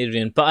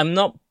 Adrian, but I'm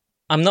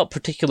not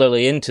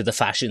particularly into the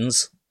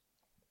fashions.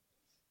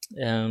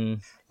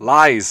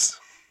 Lies.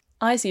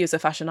 I see you as a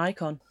fashion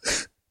icon.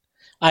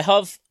 I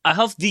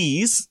have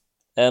these.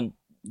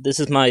 This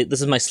is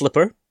my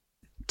slipper.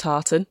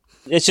 Tartan.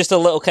 It's just a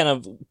little kind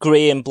of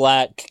grey and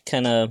black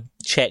kind of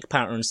check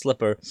pattern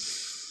slipper.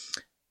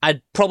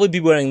 I'd probably be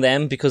wearing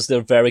them because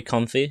they're very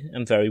comfy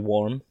and very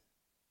warm.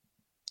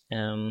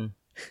 I'm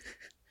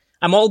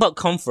all about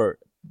comfort.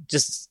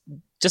 Just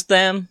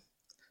them.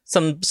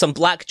 Some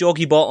black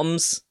joggy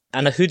bottoms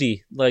and a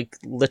hoodie. Like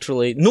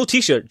literally no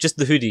t-shirt, just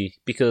the hoodie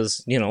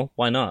because,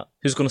 why not?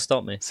 Who's going to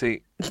stop me?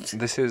 See,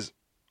 this is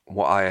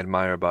what I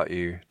admire about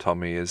you,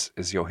 Tommy, is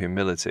your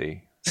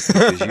humility.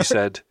 Because you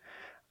said,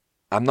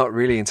 I'm not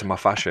really into my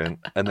fashion,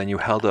 and then you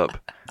held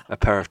up a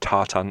pair of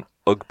tartan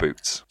Ugg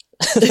boots.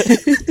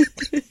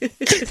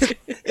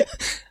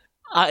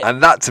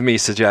 And that to me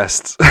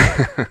suggests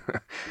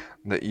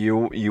that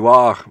you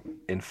are,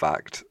 in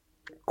fact,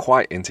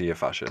 quite into your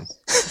fashion.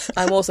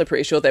 I'm also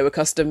pretty sure they were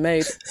custom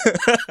made.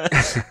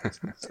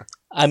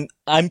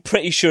 I'm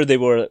pretty sure they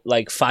were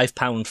like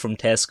 £5 from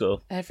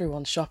Tesco.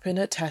 Everyone's shopping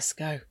at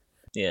Tesco.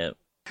 Yeah.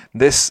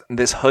 This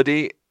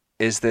hoodie,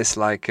 is this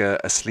like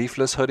a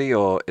sleeveless hoodie,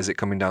 or is it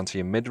coming down to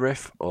your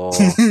midriff, or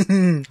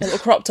a little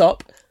crop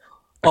top?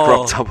 A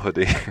crop top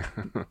hoodie.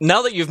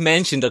 Now that you've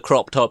mentioned a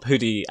crop top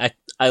hoodie,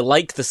 I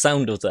like the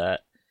sound of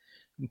that,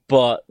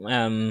 but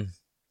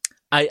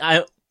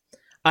I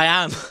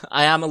am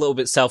a little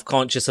bit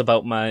self-conscious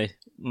about my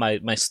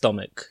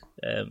stomach.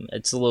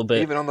 It's a little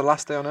bit, even on the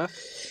last day on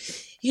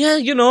Earth. Yeah,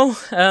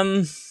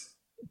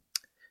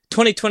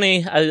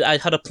 2020, I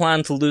had a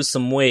plan to lose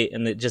some weight,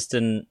 and it just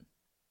didn't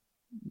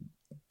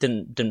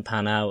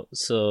pan out.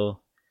 So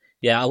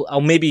yeah,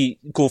 I'll maybe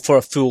go for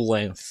a full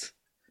length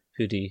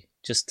hoodie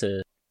just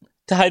to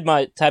hide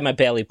my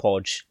belly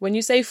podge. When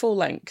you say full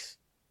length,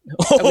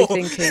 are we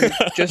thinking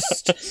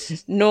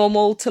just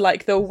normal to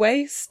like the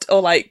waist,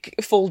 or like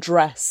full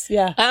dress?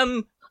 Yeah.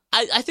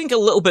 I think a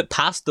little bit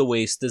past the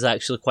waist is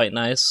actually quite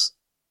nice,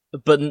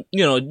 but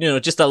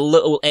just a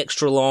little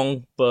extra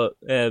long, but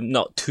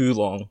not too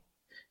long.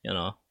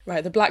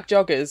 Right, the black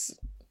joggers.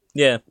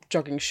 Yeah.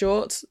 Jogging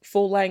shorts,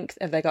 full length.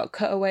 Have they got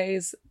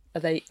cutaways?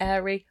 Are they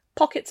airy?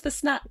 Pockets for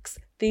snacks.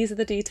 These are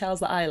the details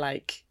that I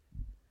like.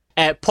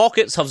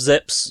 Pockets have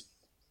zips.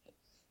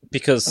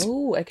 Because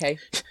okay.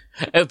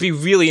 It would be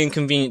really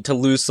inconvenient to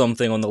lose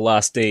something on the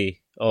last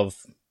day of,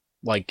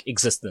 like,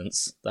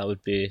 existence. That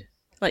would be...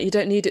 Like, you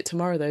don't need it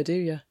tomorrow, though, do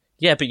you?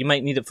 Yeah, but you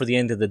might need it for the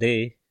end of the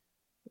day.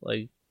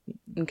 Like...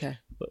 Okay.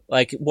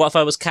 Like, what if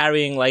I was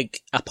carrying,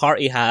 like, a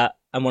party hat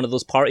and one of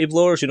those party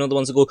blowers? The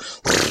ones that go...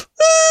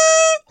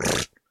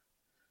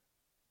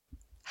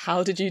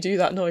 How did you do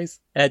that noise?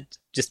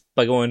 Just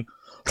by going...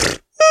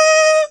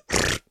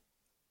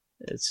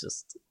 It's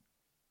just...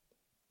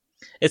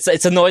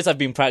 It's a noise I've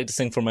been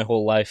practicing for my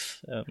whole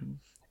life.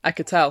 I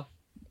could tell.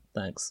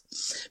 Thanks.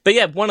 But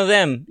yeah, one of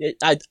them.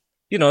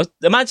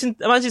 Imagine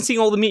seeing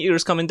all the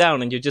meteors coming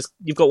down, and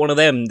you've got one of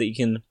them that you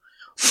can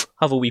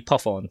have a wee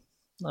puff on.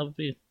 That would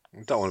be.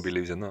 You don't want to be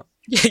losing that.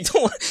 Yeah, you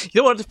don't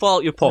want it to fall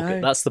out your pocket.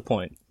 No. That's the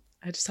point.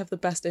 I just have the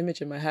best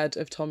image in my head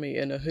of Tommy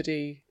in a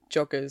hoodie,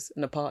 joggers,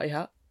 and a party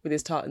hat with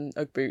his tartan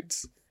Ugg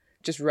boots,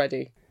 just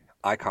ready.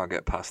 I can't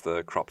get past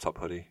the crop top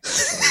hoodie.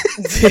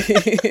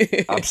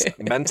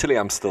 Mentally,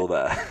 I'm still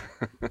there.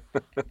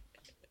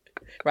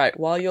 Right,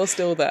 while you're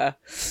still there,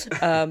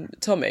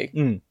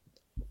 Tommy,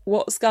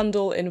 what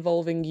scandal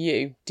involving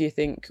you do you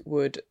think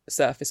would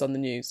surface on the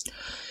news?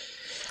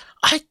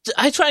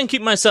 I try and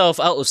keep myself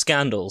out of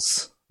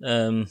scandals.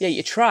 Yeah,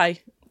 you try.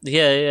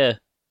 Yeah.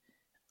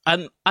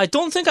 I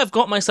don't think I've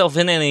got myself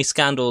in any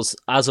scandals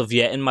as of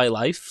yet in my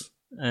life.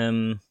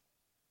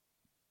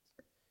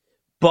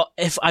 But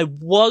if I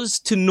was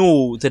to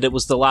know that it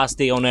was the last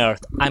day on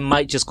Earth, I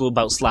might just go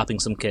about slapping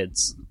some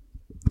kids.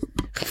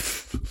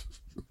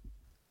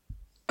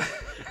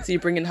 So you're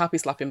bringing happy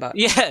slapping back?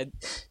 Yeah,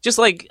 just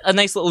like a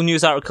nice little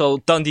news article,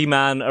 Dundee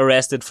man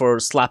arrested for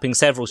slapping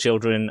several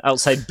children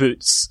outside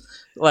Boots.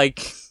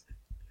 Like...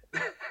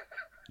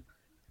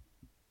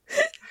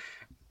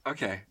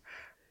 Okay,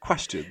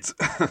 questions.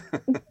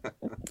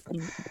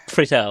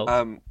 Pray tell.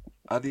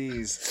 Are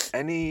these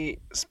any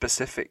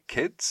specific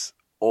kids?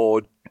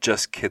 Or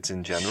just kids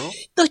in general?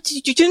 No,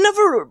 you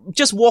never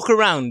just walk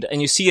around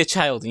and you see a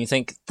child and you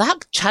think,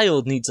 that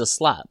child needs a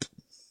slap.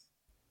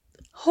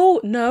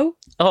 Oh, no.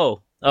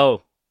 Oh,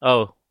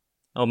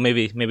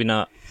 maybe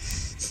not.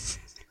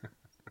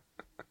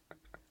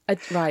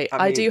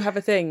 I do have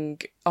a thing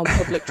on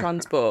public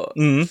transport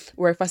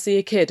where if I see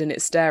a kid and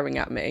it's staring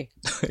at me,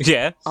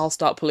 yeah, I'll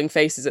start pulling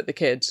faces at the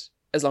kid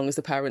as long as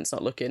the parent's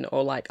not looking,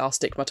 or like I'll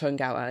stick my tongue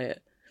out at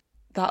it.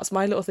 That's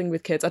my little thing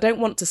with kids. I don't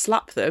want to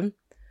slap them,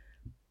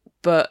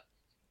 but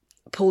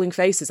pulling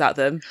faces at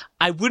them.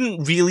 I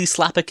wouldn't really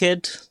slap a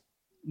kid,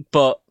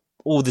 but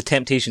the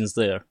temptation's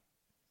there.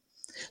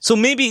 So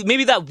maybe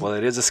that. Well,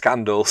 it is a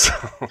scandal. So.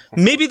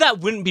 Maybe that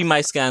wouldn't be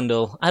my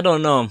scandal. I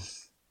don't know.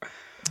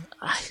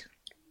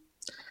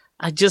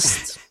 I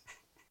just.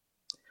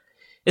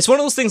 It's one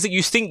of those things that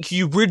you think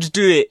you would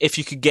do it if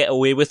you could get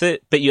away with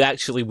it, but you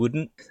actually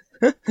wouldn't.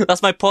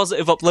 That's my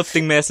positive,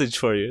 uplifting message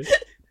for you.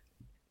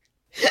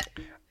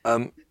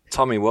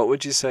 Tommy, what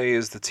would you say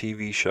is the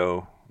TV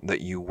show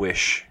that you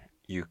wish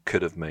you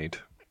could have made?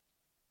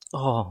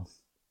 Oh,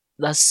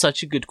 that's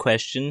such a good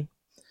question.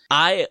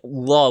 I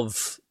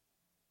love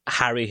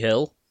Harry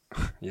Hill.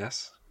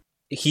 Yes.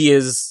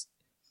 He's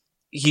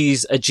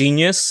a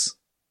genius.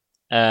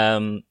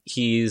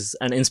 He's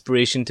an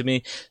inspiration to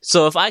me.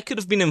 So if I could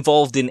have been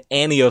involved in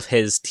any of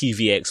his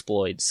TV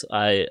exploits,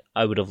 I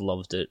would have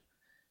loved it.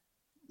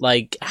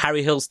 Like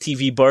Harry Hill's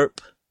TV burp,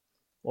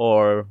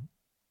 or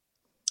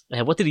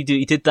what did he do?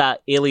 He did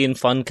that Alien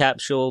Fun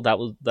capsule. That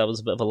was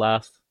a bit of a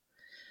laugh.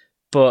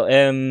 But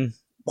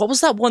what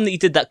was that one that he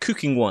did? That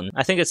cooking one?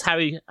 I think it's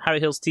Harry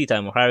Hill's Tea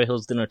Time or Harry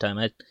Hill's Dinner Time.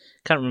 I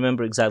can't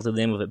remember exactly the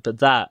name of it, but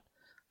that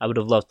I would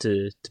have loved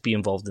to be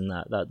involved in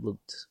that. That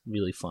looked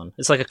really fun.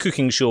 It's like a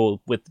cooking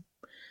show with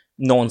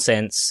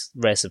nonsense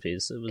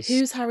recipes.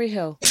 Who's Harry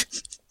Hill?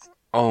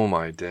 Oh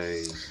my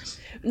days.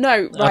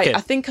 No, right. Okay.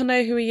 I think I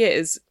know who he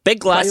is. Big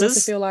glasses. I also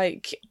feel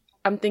like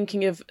I'm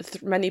thinking of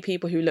many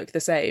people who look the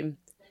same.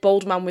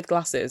 Bald man with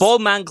glasses.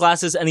 Bald man,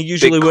 glasses, and he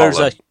usually Big wears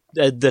collar.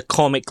 the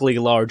comically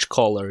large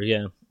collar,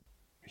 yeah.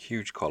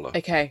 Huge collar.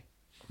 Okay.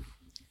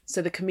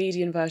 So the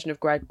comedian version of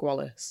Greg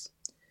Wallace.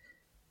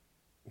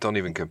 Don't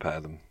even compare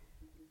them.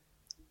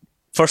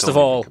 First Don't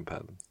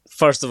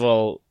of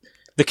all,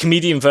 the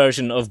comedian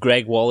version of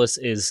Greg Wallace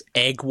is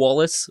Egg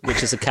Wallace,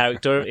 which is a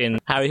character in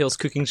Harry Hill's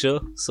cooking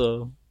show.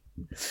 So,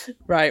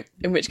 right.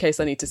 In which case,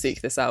 I need to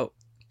seek this out.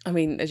 I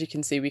mean, as you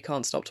can see, we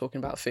can't stop talking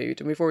about food,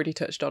 and we've already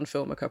touched on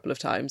film a couple of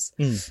times.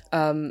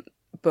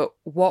 But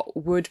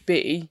what would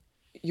be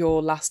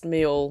your last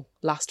meal,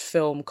 last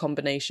film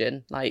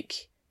combination? Like,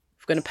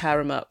 if we're going to pair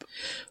them up.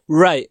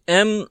 Right.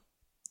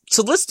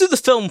 So let's do the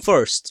film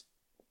first,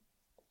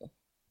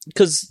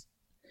 because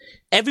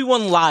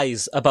everyone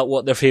lies about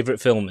what their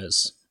favourite film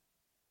is.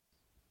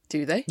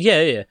 Do they?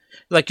 Yeah.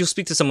 Like, you'll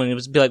speak to someone and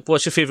you'll be like,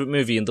 what's your favourite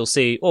movie? And they'll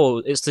say, oh,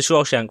 it's The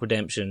Shawshank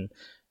Redemption.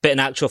 But in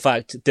actual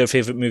fact, their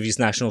favourite movie is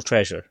National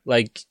Treasure.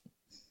 Like...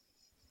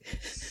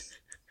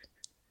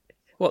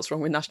 What's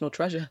wrong with National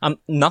Treasure?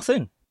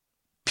 Nothing.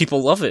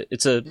 People love it.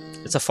 It's a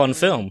fun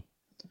film.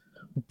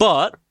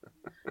 But...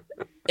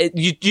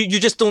 You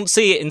just don't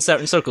say it in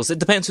certain circles. It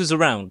depends who's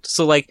around.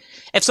 So, like,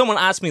 if someone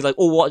asked me, like,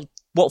 oh,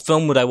 what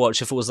film would I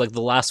watch if it was, like,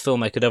 the last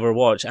film I could ever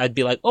watch? I'd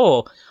be like,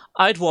 oh,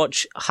 I'd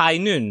watch High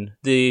Noon,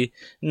 the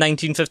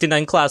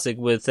 1959 classic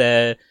with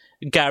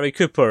Gary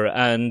Cooper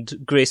and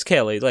Grace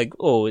Kelly. Like,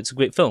 oh, it's a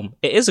great film.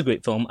 It is a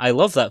great film. I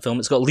love that film.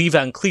 It's got Lee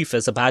Van Cleef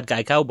as a bad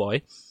guy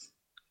cowboy.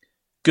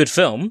 Good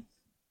film.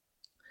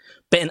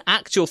 But in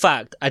actual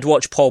fact, I'd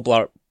watch Paul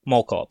Blart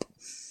Mall Cop.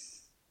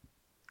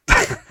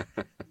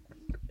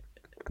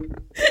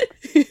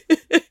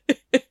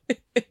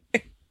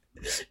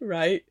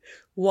 Right.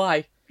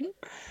 Why?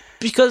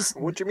 Because...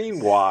 What do you mean,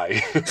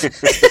 why?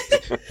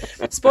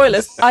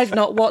 Spoilers, I've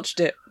not watched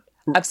it.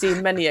 I've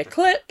seen many a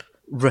clip.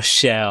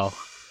 Rochelle.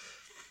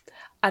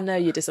 I know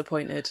you're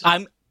disappointed.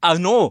 No,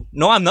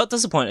 I'm not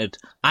disappointed.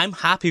 I'm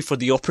happy for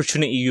the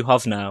opportunity you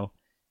have now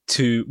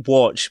to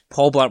watch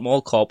Paul Blart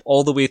Mall Cop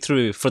all the way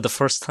through for the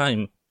first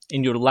time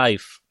in your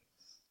life.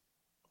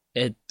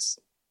 It's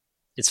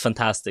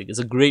fantastic. It's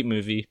a great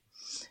movie.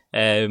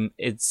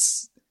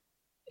 It's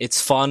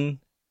fun.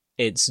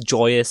 It's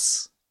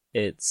joyous.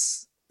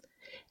 It's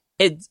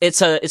a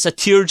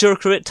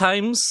tearjerker at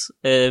times.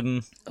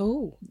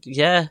 Oh,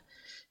 yeah,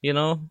 you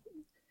know,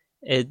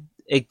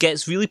 it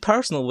gets really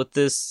personal with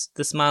this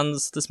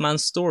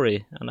man's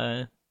story, and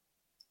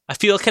I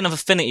feel a kind of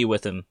affinity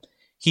with him.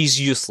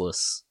 He's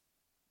useless,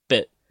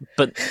 but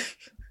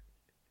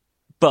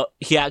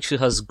he actually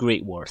has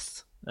great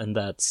worth, and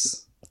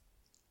that's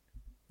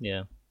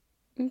yeah.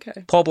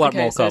 Okay. Paul Blart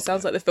Mall so Cop. it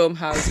sounds like the film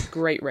has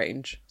great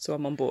range, so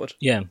I'm on board.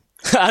 Yeah.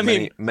 I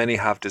mean, many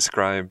have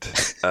described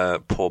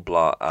Paul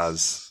Blart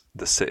as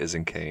the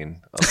Citizen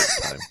Kane of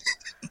its time.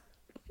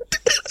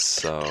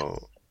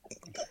 So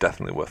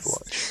definitely worth a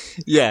watch.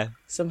 Yeah.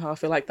 Somehow I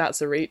feel like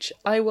that's a reach.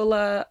 I will.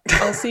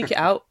 I'll seek it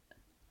out.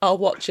 I'll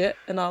watch it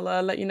and I'll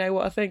let you know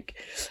what I think.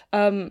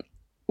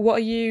 What are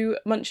you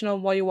munching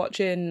on while you're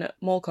watching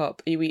Mall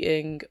Cop? Are you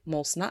eating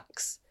more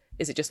snacks?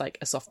 Is it just like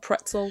a soft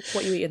pretzel?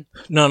 What are you eating?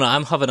 No,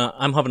 I'm having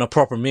a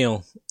proper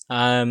meal.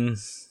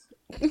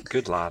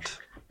 Good lad.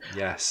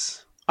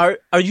 Yes. Are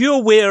you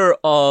aware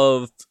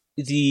of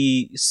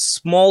the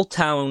small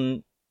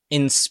town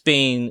in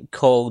Spain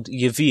called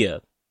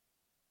Yavia?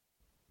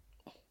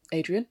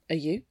 Adrian, are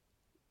you?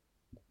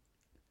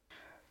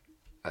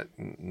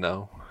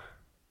 No.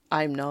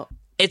 I'm not.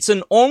 It's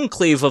an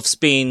enclave of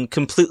Spain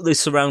completely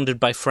surrounded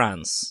by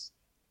France.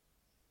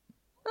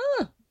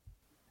 Ah.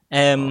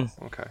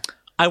 Okay.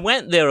 I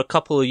went there a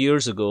couple of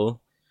years ago,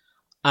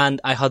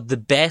 and I had the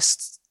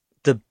best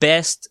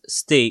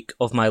steak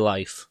of my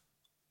life.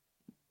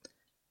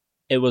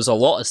 It was a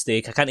lot of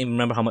steak. I can't even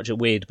remember how much it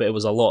weighed, but it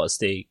was a lot of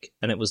steak.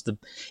 And it was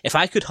if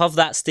I could have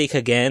that steak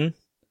again,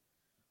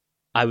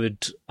 I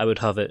would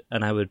have it,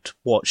 and I would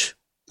watch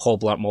Paul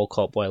Blart Mall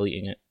Cop while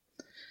eating it.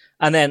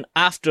 And then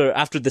after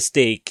the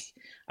steak,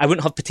 I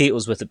wouldn't have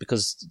potatoes with it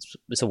because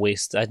it's a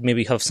waste. I'd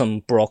maybe have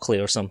some broccoli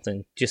or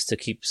something just to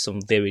keep some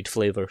varied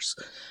flavors.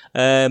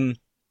 And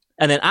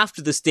then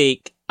after the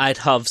steak, I'd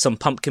have some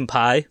pumpkin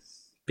pie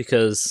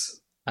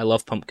because I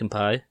love pumpkin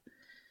pie.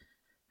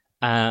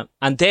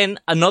 And then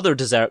another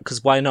dessert,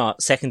 because why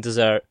not? Second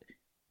dessert,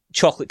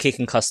 chocolate cake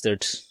and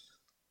custard.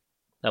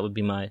 That would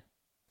be my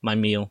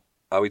meal.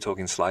 Are we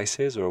talking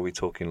slices, or are we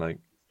talking like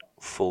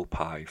full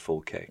pie,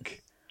 full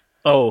cake?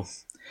 Oh,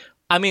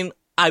 I mean,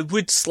 I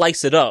would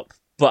slice it up,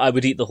 but I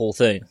would eat the whole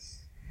thing.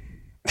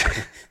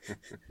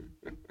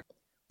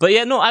 But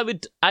yeah, no, I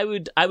would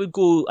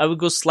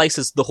go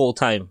slices the whole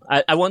time.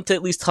 I want to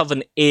at least have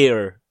an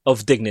air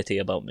of dignity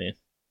about me.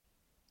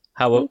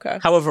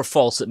 However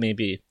false it may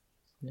be.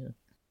 Yeah.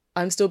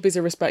 I'm still busy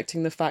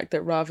respecting the fact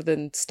that rather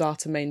than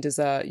starter, main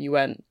dessert, you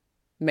went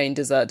main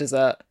dessert,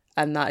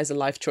 and that is a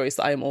life choice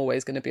that I am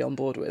always going to be on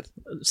board with.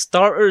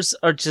 Starters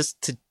are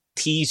just to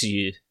tease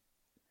you.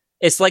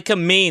 It's like a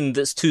main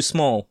that's too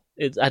small.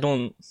 I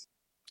don't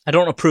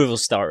approve of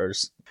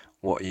starters.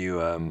 What are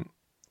you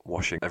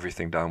washing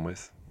everything down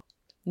with?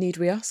 Need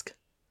we ask?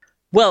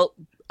 Well,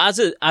 as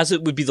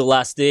it would be the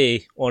last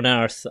day on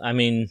Earth, I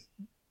mean,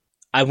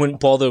 I wouldn't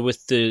bother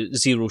with the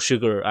 0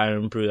 sugar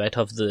iron brew. I'd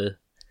have the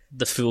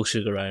full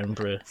sugar iron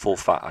brew. Full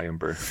fat iron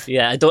brew.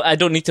 Yeah, I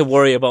don't need to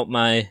worry about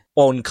my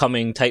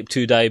oncoming type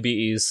 2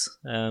 diabetes.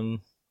 No,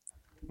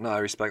 I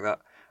respect that.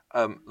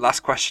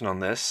 Last question on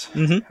this,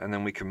 and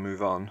then we can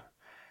move on.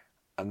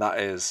 And that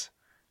is,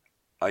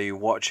 are you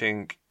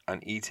watching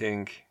and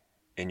eating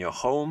in your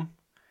home,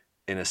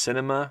 in a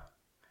cinema,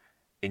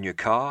 in your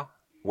car?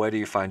 Where do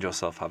you find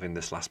yourself having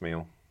this last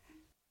meal?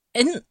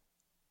 In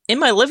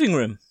my living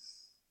room.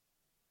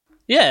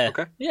 Yeah.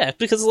 Okay. Yeah,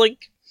 because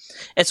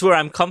it's where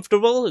I'm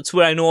comfortable. It's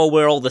where I know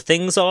where all the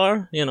things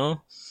are. You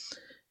know,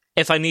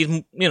 if I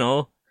need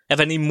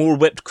more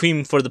whipped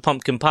cream for the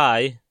pumpkin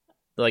pie,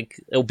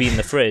 it'll be in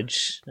the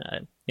fridge. I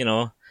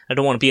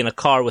don't want to be in a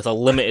car with a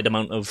limited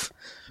amount of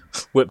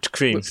whipped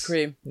cream. Whipped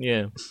cream.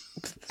 Yeah.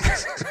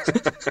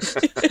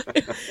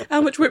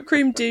 How much whipped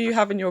cream do you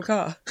have in your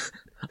car?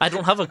 I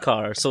don't have a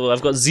car, so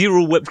I've got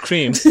 0 whipped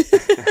cream.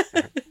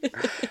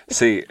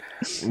 See,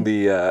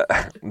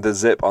 the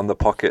zip on the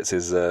pockets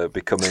is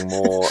becoming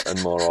more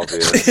and more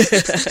obvious.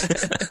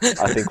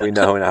 I think we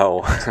know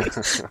now.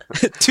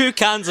 2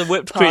 cans of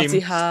whipped cream,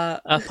 party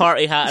hat, a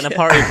party hat, and a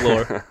party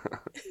blower.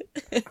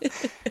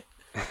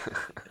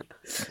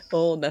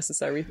 All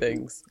necessary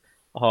things.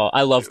 Oh,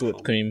 I love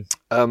whipped cream.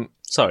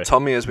 Sorry,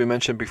 Tommy. As we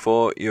mentioned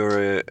before,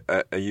 you're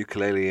a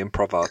ukulele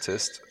improv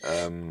artist.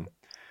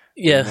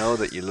 Yeah, we know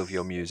that you love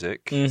your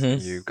music. Mm-hmm.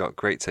 You've got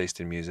great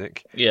taste in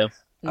music. Yeah.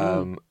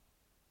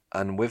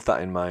 And with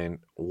that in mind,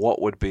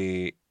 what would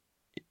be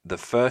the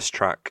first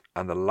track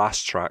and the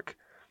last track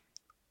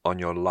on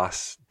your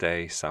last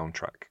day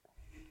soundtrack?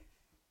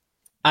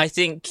 I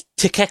think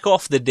to kick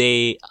off the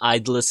day,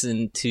 I'd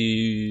listen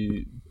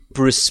to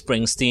Bruce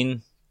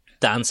Springsteen,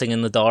 Dancing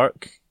in the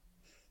Dark.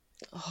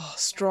 Oh,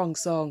 strong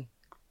song.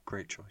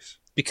 Great choice.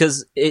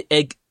 Because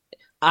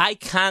I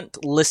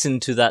can't listen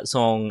to that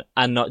song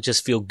and not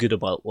just feel good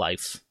about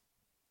life.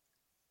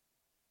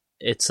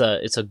 It's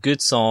a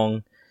good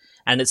song,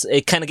 and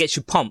it kind of gets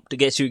you pumped. It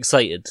gets you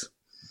excited.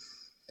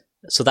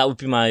 So that would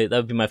be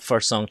my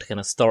first song to kind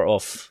of start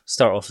off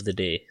the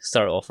day,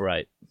 start off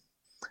right.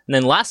 And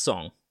then last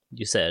song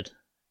you said.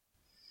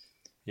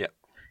 Yeah.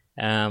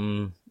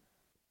 Do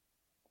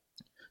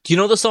you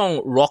know the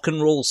song "Rock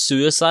and Roll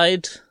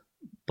Suicide"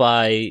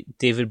 by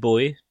David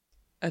Bowie?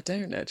 I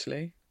don't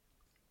actually.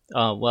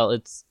 Well,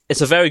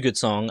 it's a very good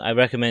song. I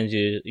recommend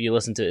you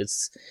listen to it.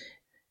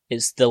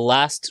 It's the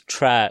last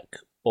track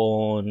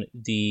on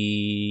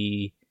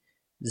the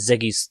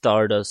Ziggy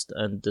Stardust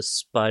and the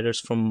Spiders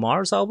from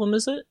Mars album,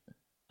 is it?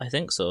 I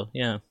think so,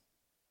 yeah.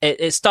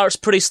 It starts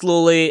pretty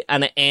slowly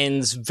and it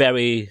ends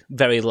very,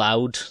 very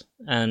loud,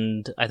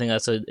 and I think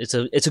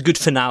it's a good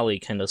finale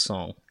kind of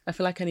song. I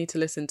feel like I need to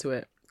listen to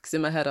it, because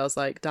in my head I was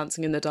like,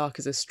 Dancing in the Dark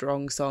is a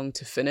strong song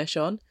to finish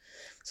on.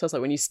 So I was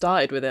like, when you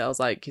started with it, I was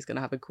like, he's going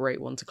to have a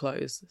great one to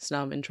close. So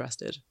now I'm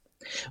interested.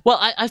 Well,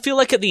 I feel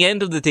like at the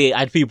end of the day,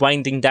 I'd be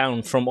winding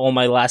down from all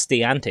my last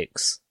day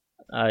antics.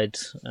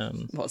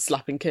 What,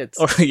 slapping kids?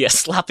 Or yeah,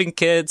 slapping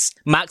kids,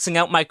 maxing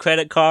out my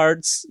credit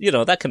cards,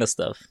 that kind of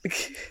stuff.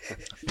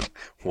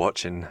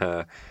 Watching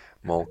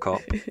Mall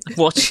Cop.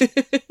 Watch.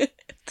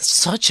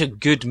 Such a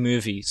good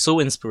movie, so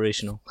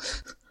inspirational.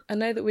 I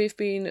know that we've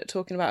been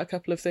talking about a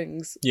couple of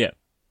things. Yeah.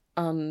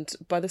 And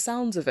by the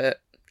sounds of it,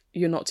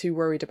 you're not too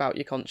worried about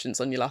your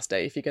conscience on your last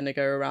day if you're going to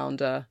go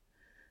around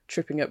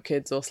tripping up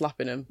kids or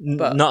slapping them.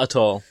 But not at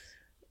all.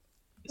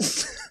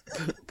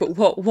 But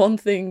what one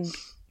thing,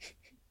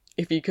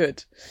 if you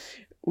could,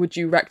 would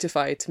you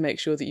rectify to make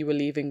sure that you were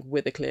leaving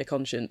with a clear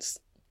conscience?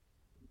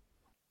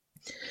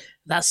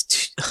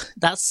 That's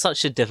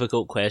such a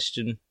difficult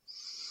question.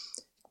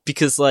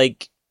 Because,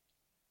 like,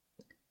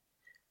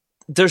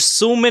 there's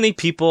so many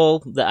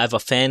people that I've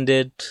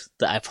offended,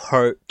 that I've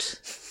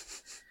hurt,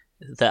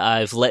 that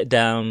I've let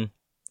down.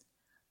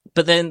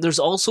 But then there's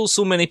also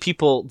so many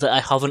people that I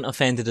haven't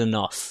offended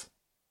enough.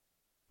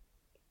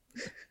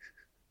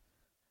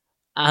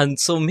 And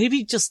so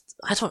maybe just,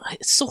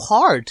 it's so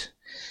hard.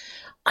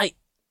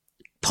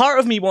 Part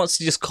of me wants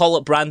to just call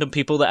up random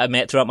people that I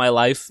met throughout my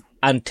life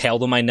and tell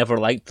them I never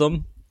liked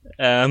them.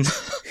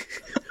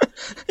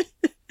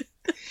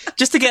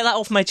 Just to get that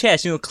off my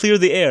chest, clear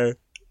the air.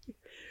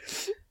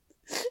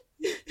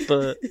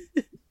 But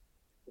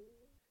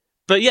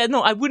yeah,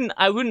 no, I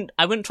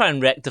wouldn't try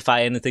and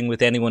rectify anything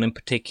with anyone in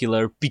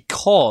particular,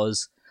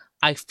 because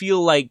I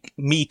feel like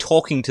me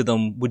talking to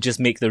them would just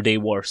make their day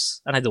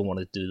worse, and I don't want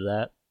to do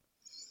that.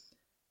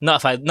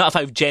 Not if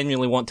I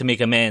genuinely want to make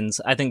amends.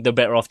 I think they're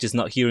better off just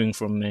not hearing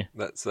from me.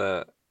 That's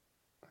I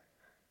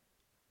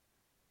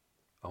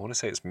want to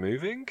say it's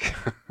moving.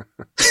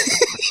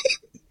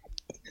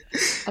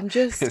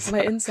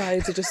 My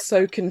insides are just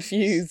so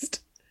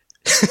confused.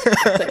 It's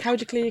like, how would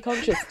you clear your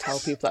conscience? Tell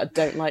people that I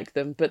don't like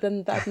them, but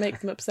then that'd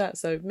make them upset,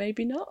 so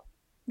maybe not.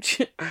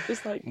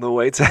 Just like the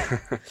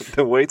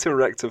way to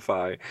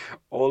rectify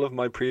all of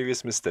my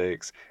previous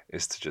mistakes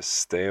is to just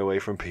stay away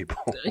from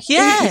people.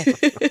 Yeah.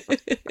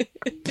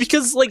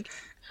 Because like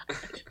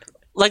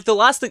the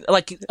last thing,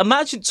 like,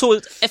 imagine, so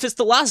if it's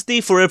the last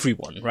day for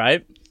everyone,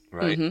 right?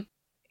 Right. Mm-hmm.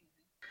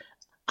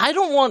 I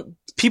don't want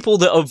people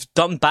that have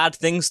done bad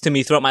things to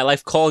me throughout my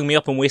life calling me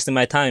up and wasting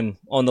my time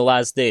on the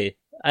last day.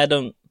 I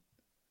don't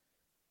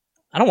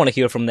want to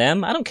hear from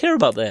them. I don't care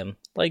about them.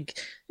 Like,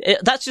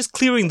 that's just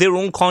clearing their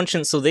own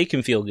conscience so they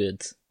can feel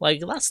good.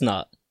 Like, that's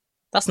not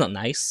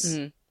nice.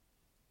 Mm.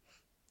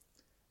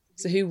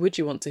 So who would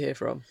you want to hear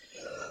from?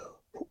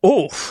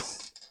 Oh,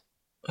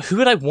 who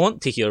would I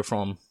want to hear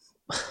from?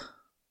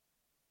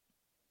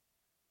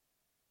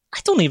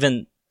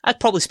 I'd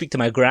probably speak to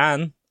my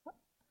gran.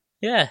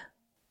 Yeah.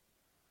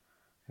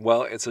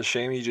 Well, it's a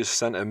shame you just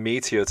sent a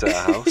meteor to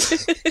our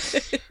house.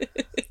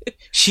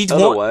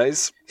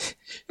 Otherwise,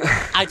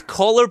 I'd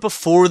call her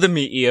before the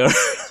meteor.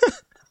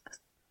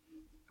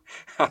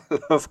 I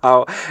love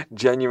how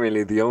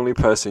genuinely the only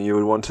person you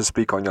would want to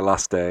speak on your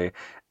last day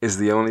is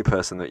the only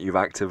person that you've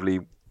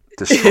actively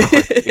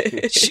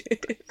destroyed.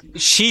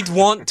 She'd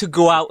want to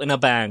go out in a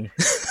bang.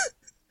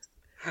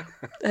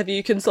 Have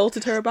you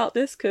consulted her about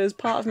this? Because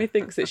part of me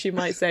thinks that she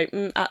might say,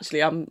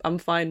 actually, I'm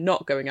fine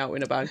not going out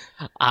in a bang.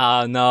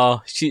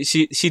 No,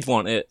 she'd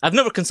want it. I've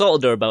never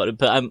consulted her about it,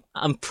 but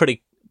I'm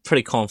pretty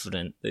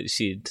confident that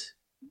she'd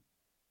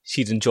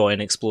enjoy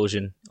an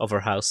explosion of her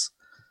house.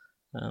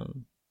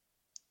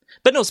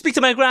 But no, speak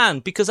to my gran,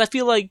 because I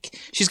feel like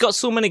she's got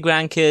so many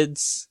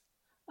grandkids,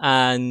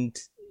 and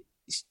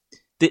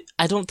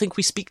I don't think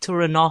we speak to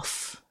her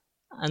enough.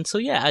 And so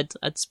yeah,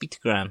 I'd speak to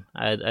Gran.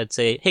 I'd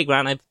say, hey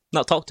Gran, I've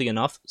not talked to you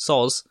enough.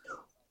 Soz.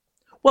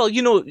 Well,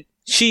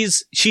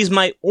 she's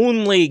my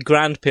only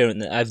grandparent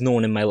that I've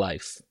known in my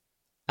life,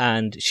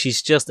 and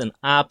she's just an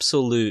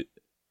absolute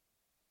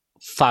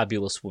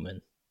fabulous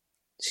woman.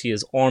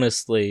 She's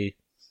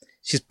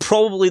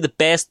probably the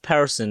best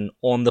person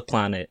on the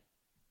planet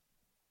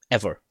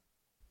ever.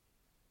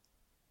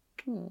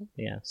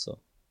 Yeah, so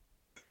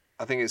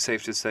I think it's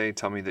safe to say,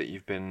 Tommy, that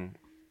you've been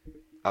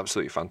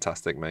absolutely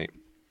fantastic, mate.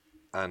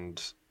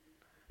 And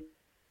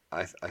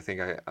I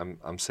think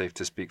I'm safe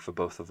to speak for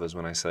both of us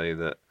when I say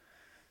that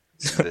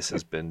this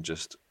has been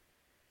just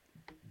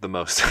the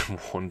most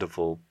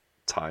wonderful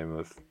time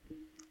of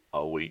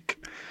our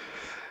week.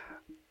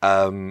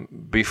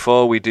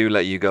 Before we do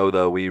let you go,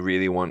 though, we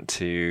really want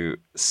to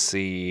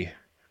see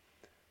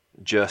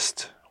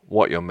just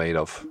what you're made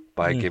of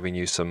by giving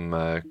you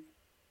some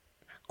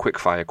quick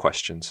fire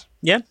questions.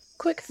 Yeah?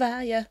 Quick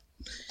fire.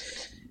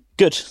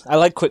 Good. I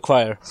like quick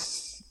fire.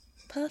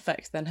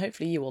 Perfect. Then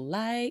hopefully you will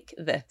like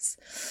this.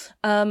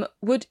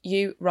 Would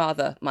you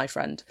rather, my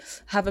friend,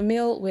 have a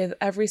meal with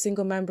every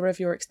single member of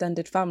your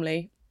extended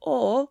family,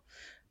 or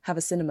have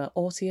a cinema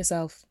all to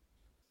yourself?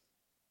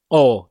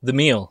 Oh, the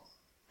meal.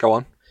 Go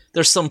on.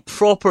 There's some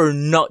proper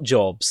nut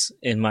jobs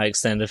in my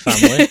extended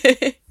family.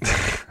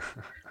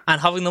 And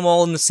having them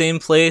all in the same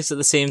place at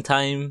the same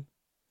time.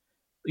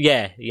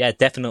 Yeah,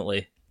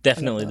 definitely.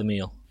 Definitely the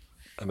meal.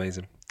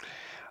 Amazing.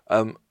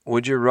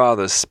 Would you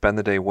rather spend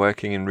the day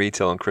working in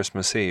retail on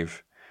Christmas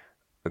Eve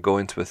or go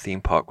into a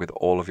theme park with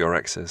all of your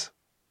exes?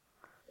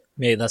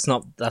 Mate, that's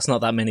not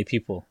that many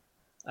people.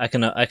 I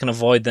can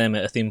avoid them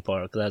at a theme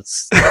park.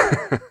 That's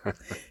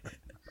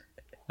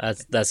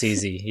that's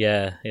easy.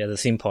 Yeah, the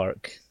theme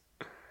park.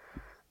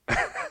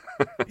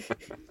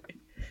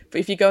 But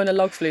if you go in a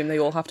log flume, they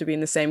all have to be in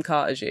the same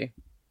cart as you.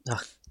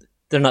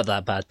 They're not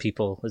that bad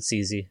people. It's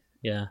easy.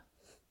 Yeah.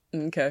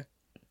 Okay.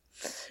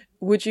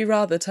 Would you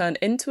rather turn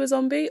into a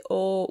zombie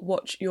or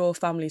watch your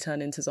family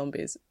turn into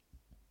zombies?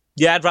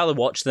 Yeah, I'd rather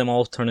watch them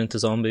all turn into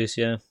zombies,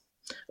 yeah.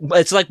 But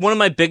it's like one of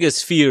my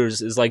biggest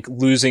fears is like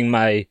losing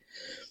my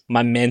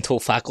mental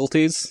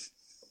faculties.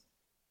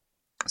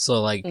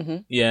 So like,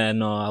 yeah,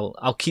 no,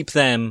 I'll keep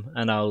them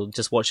and I'll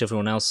just watch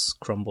everyone else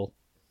crumble.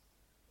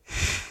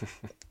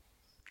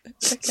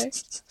 Okay.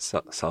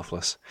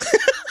 Selfless.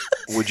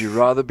 Would you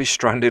rather be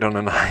stranded on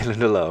an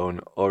island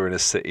alone or in a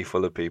city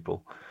full of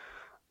people?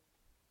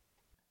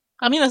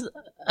 I mean,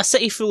 a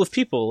city full of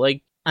people,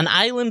 like an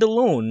island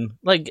alone.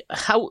 Like,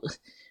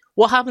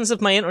 what happens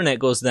if my internet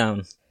goes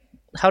down?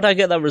 How do I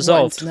get that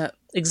resolved? What internet?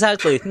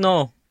 Exactly.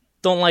 No,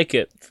 don't like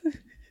it.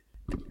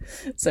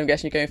 So I'm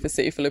guessing you're going for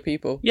city full of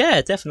people.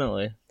 Yeah,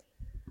 definitely.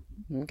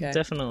 Okay.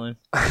 Definitely.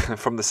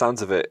 From the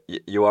sounds of it,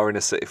 you are in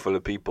a city full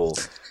of people,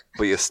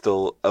 but you're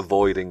still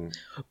avoiding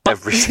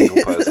every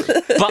single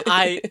person. But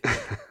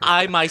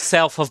I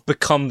myself have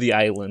become the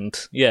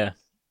island. Yeah.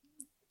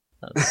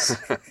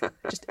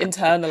 Just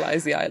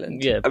internalize the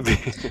island. Yeah. A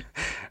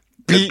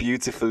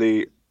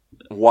beautifully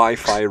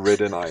Wi-Fi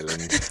ridden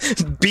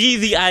island. Be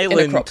the island.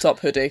 In a crop top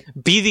hoodie.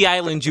 Be the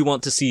island you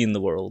want to see in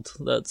the world.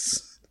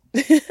 That's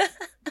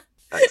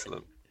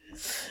excellent.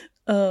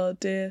 Oh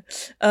dear.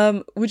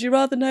 Would you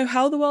rather know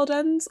how the world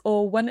ends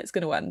or when it's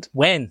going to end?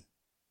 When?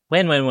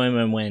 Yeah,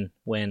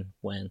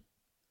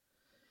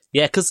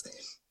 because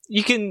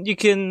you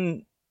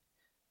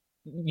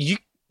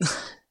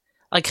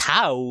like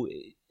how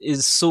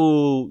is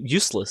so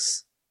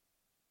useless.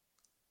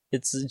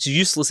 It's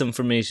useless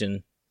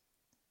information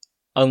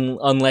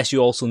unless you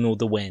also know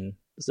the when.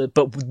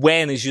 But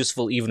when is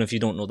useful even if you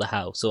don't know the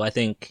how. So I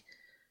think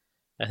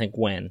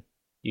when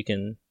you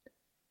can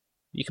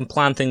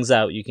plan things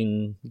out, you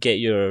can get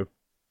your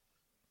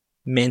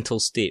mental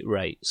state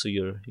right, so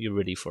you're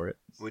ready for it.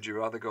 Would you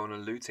rather go on a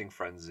looting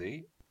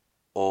frenzy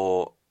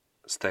or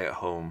stay at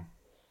home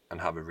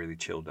and have a really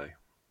chill day?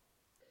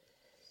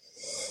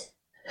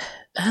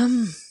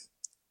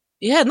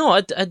 Yeah,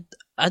 no,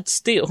 I'd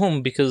stay at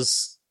home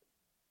because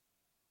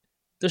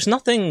there's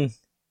nothing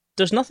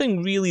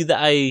really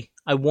that I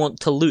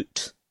want to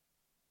loot.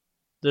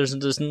 There's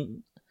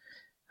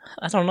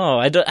I don't know.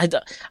 I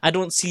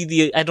don't see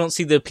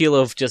the appeal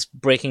of just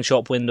breaking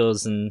shop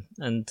windows and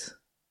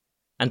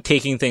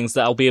taking things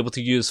that I'll be able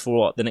to use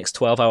for the next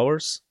 12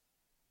 hours.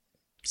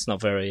 It's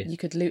not very... You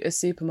could loot a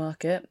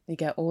supermarket, you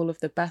get all of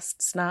the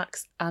best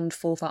snacks and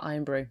full fat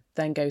iron brew,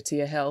 then go to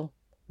your hill,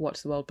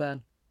 watch the world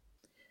burn.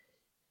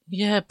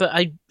 Yeah, but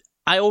I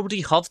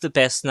already have the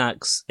best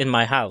snacks in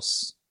my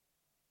house.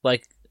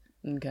 Like,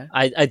 okay.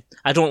 I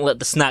don't let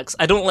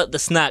the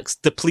snacks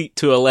deplete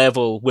to a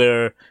level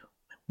where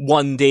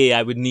one day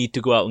I would need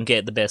to go out and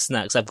get the best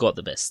snacks. I've got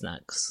the best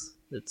snacks.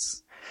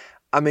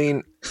 I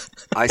mean,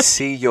 I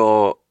see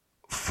your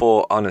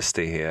for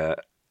honesty here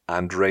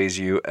and raise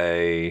you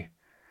a...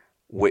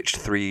 Which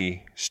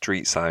 3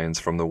 street signs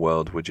from the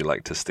world would you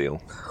like to steal?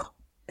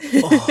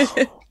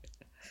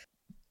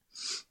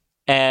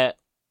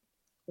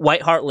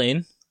 White Hart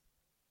Lane.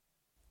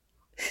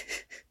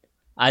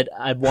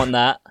 I'd want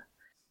that.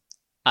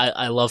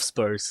 I love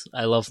Spurs.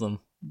 I love them.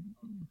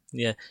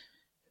 Yeah,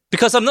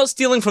 because I'm not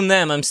stealing from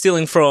them. I'm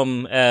stealing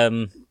from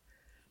Council.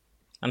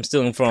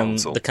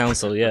 the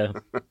council. Yeah.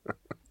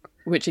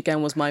 Which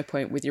again was my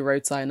point with your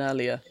road sign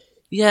earlier.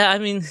 Yeah, I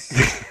mean,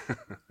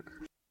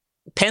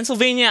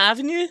 Pennsylvania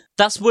Avenue.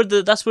 That's where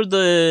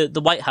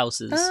the White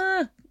House is.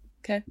 Ah,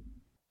 okay.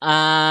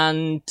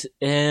 And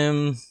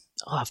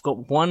I've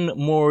got one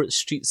more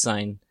street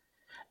sign.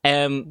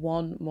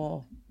 One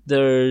more.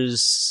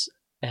 There's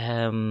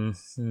I've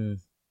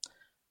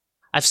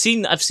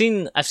seen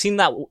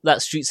that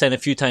street sign a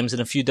few times in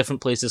a few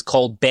different places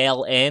called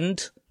Bell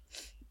End.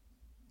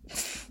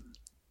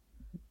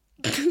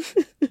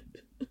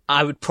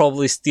 I would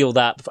probably steal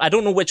that. I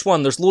don't know which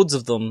one. There's loads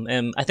of them.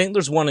 I think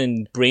there's one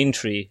in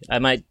Braintree. I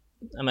might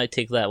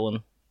take that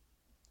one.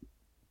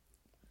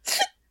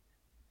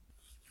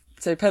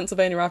 So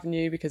Pennsylvania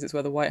Avenue because it's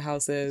where the White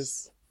House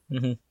is.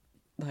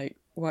 Mm-hmm. Like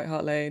White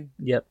Hart Lane.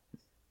 Yep.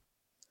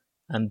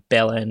 And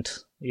Bell End.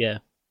 Yeah.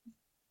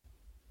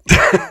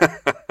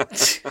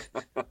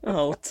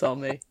 Oh,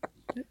 Tommy.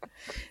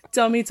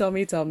 Tommy.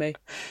 The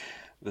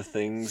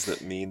things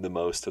that mean the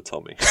most to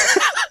Tommy.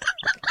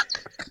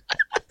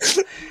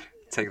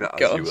 Take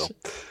that as you will.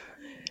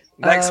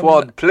 Next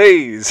one,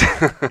 please.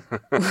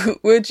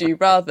 Would you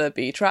rather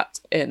be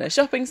trapped in a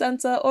shopping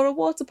centre or a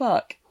water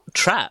park?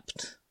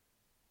 Trapped.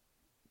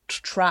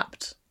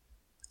 Trapped.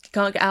 You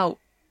can't get out.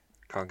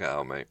 Can't get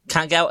out, mate.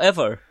 Can't get out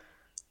ever.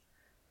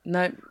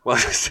 No.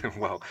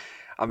 Well,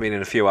 I mean,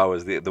 in a few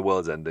hours, the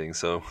world's ending,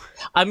 so...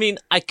 I mean,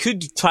 I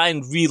could try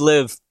and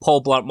relive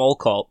Paul Blart Mall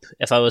Cop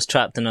if I was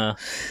trapped in a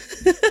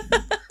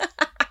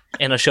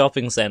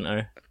shopping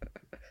centre.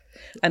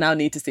 I now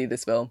need to see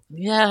this film.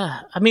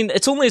 Yeah, I mean,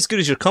 it's only as good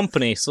as your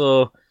company,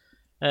 so...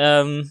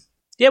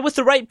 yeah, with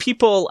the right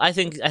people, I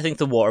think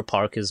the water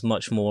park is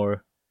much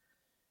more...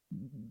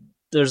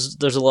 There's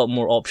a lot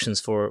more options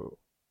for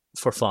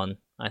fun,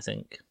 I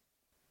think.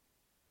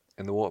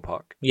 In the water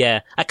park?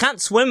 Yeah. I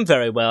can't swim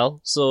very well,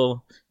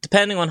 so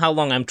depending on how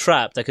long I'm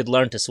trapped, I could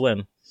learn to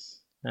swim.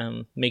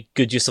 Make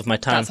good use of my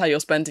time. That's how you're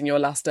spending your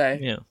last day.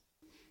 Yeah.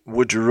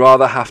 Would you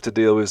rather have to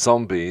deal with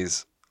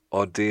zombies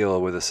or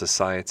deal with a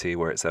society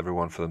where it's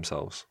everyone for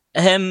themselves?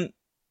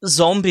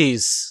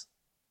 Zombies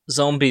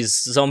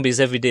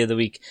every day of the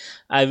week.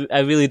 I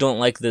really don't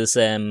like this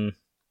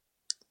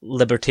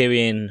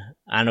libertarian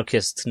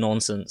anarchist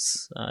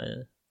nonsense.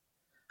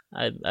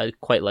 I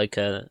quite like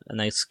a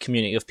nice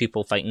community of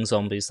people fighting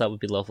zombies. That would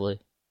be lovely.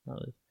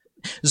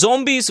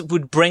 Zombies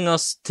would bring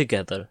us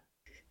together.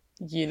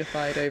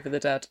 Unified over the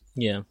dead.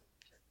 Yeah.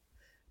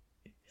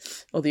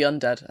 Or the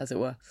undead, as it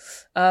were.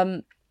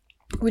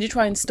 Would you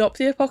try and stop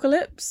the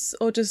apocalypse,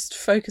 or just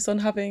focus on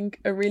having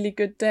a really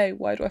good day?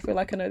 Why do I feel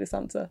like I know this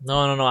answer?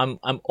 No.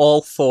 I'm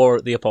all for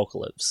the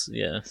apocalypse.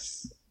 Yeah.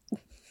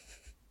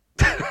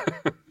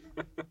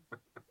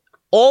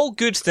 All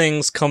good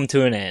things come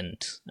to an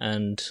end,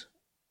 and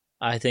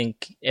I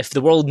think if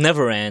the world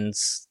never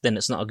ends, then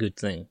it's not a good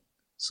thing.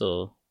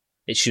 So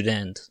it should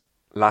end.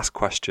 Last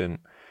question.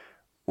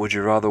 Would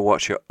you rather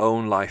watch your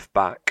own life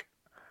back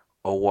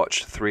or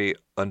watch 3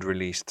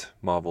 unreleased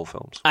Marvel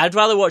films? I'd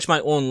rather watch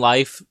my own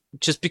life,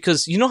 just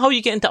because you know how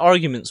you get into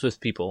arguments with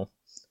people,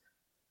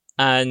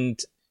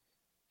 and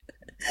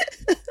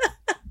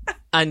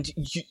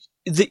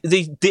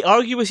they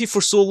argue with you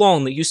for so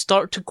long that you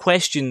start to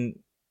question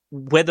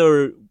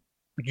whether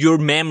your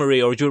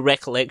memory or your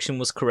recollection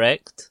was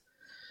correct.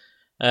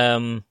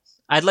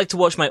 I'd like to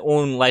watch my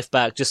own life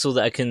back just so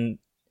that I can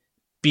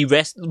be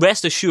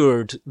rest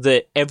assured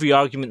that every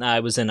argument that I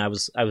was in, I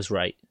was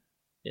right.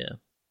 Yeah.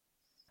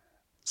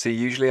 See,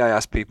 usually I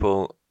ask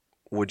people,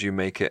 would you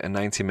make it a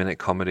 90-minute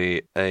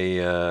comedy,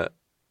 a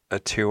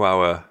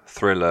 2-hour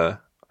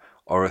thriller,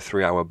 or a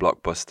 3-hour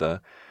blockbuster?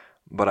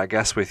 But I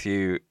guess with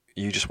you,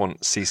 you just want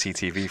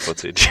CCTV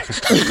footage.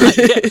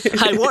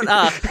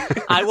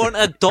 I want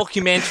a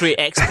documentary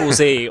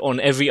expose on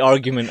every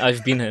argument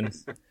I've been in.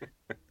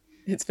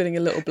 It's feeling a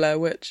little Blair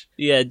Witch.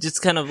 Yeah,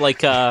 just kind of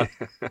like a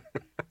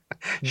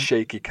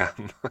shaky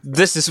cam.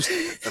 This is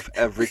of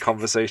every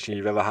conversation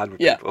you've ever had with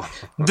people.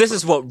 This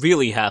is what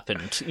really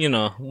happened. You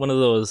know, one of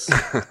those.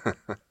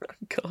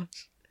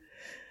 Gosh,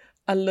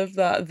 I love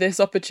that. This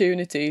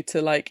opportunity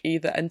to like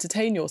either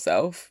entertain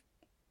yourself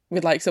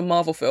with like some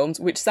Marvel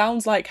films, which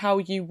sounds like how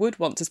you would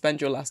want to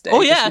spend your last day.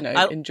 Oh yeah,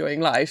 just,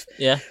 enjoying life.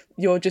 Yeah,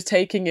 you're just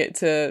taking it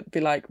to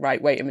be like,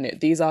 right, wait a minute.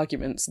 These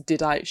arguments,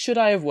 should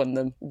I have won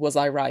them? Was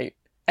I right?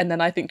 And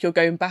then I think you're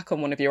going back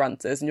on one of your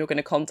answers and you're going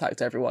to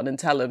contact everyone and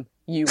tell them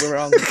you were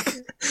wrong.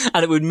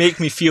 And it would make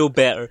me feel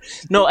better.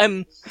 No,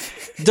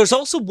 there's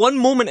also one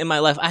moment in my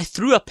life I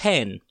threw a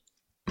pen.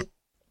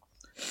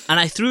 And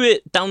I threw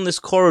it down this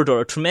corridor,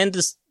 a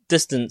tremendous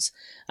distance.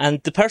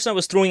 And the person I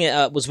was throwing it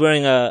at was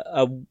wearing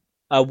a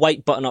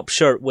white button-up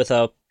shirt with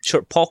a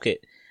shirt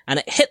pocket. And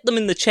it hit them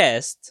in the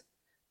chest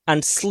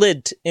and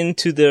slid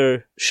into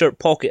their shirt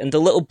pocket. And the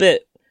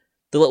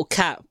little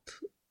cap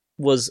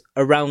was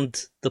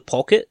around the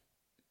pocket,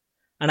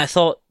 and I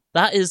thought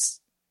that is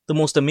the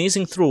most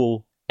amazing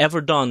throw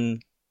ever done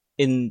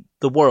in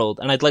the world,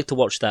 and I'd like to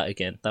watch that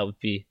again. That'd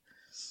be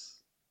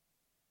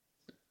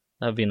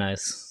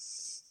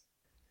nice.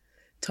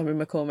 Tommy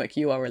McCormick,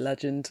 you are a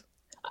legend.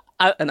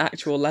 An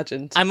actual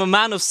legend. I'm a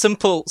man of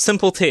simple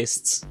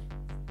tastes,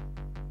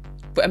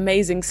 but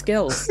amazing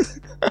skills.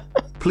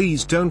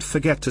 Please don't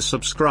forget to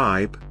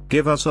subscribe,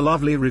 give us a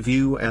lovely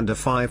review and a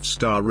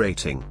 5-star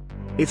rating.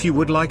 If you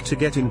would like to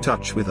get in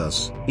touch with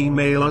us,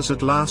 email us at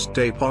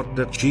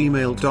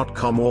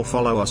lastdaypod@gmail.com or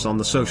follow us on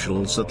the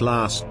socials at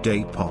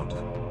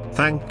lastdaypod.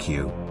 Thank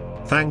you.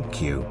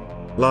 Thank you.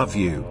 Love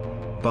you.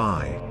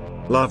 Bye.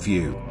 Love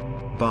you.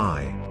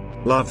 Bye.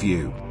 Love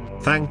you.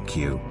 Thank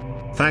you.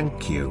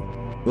 Thank you.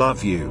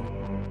 Love you.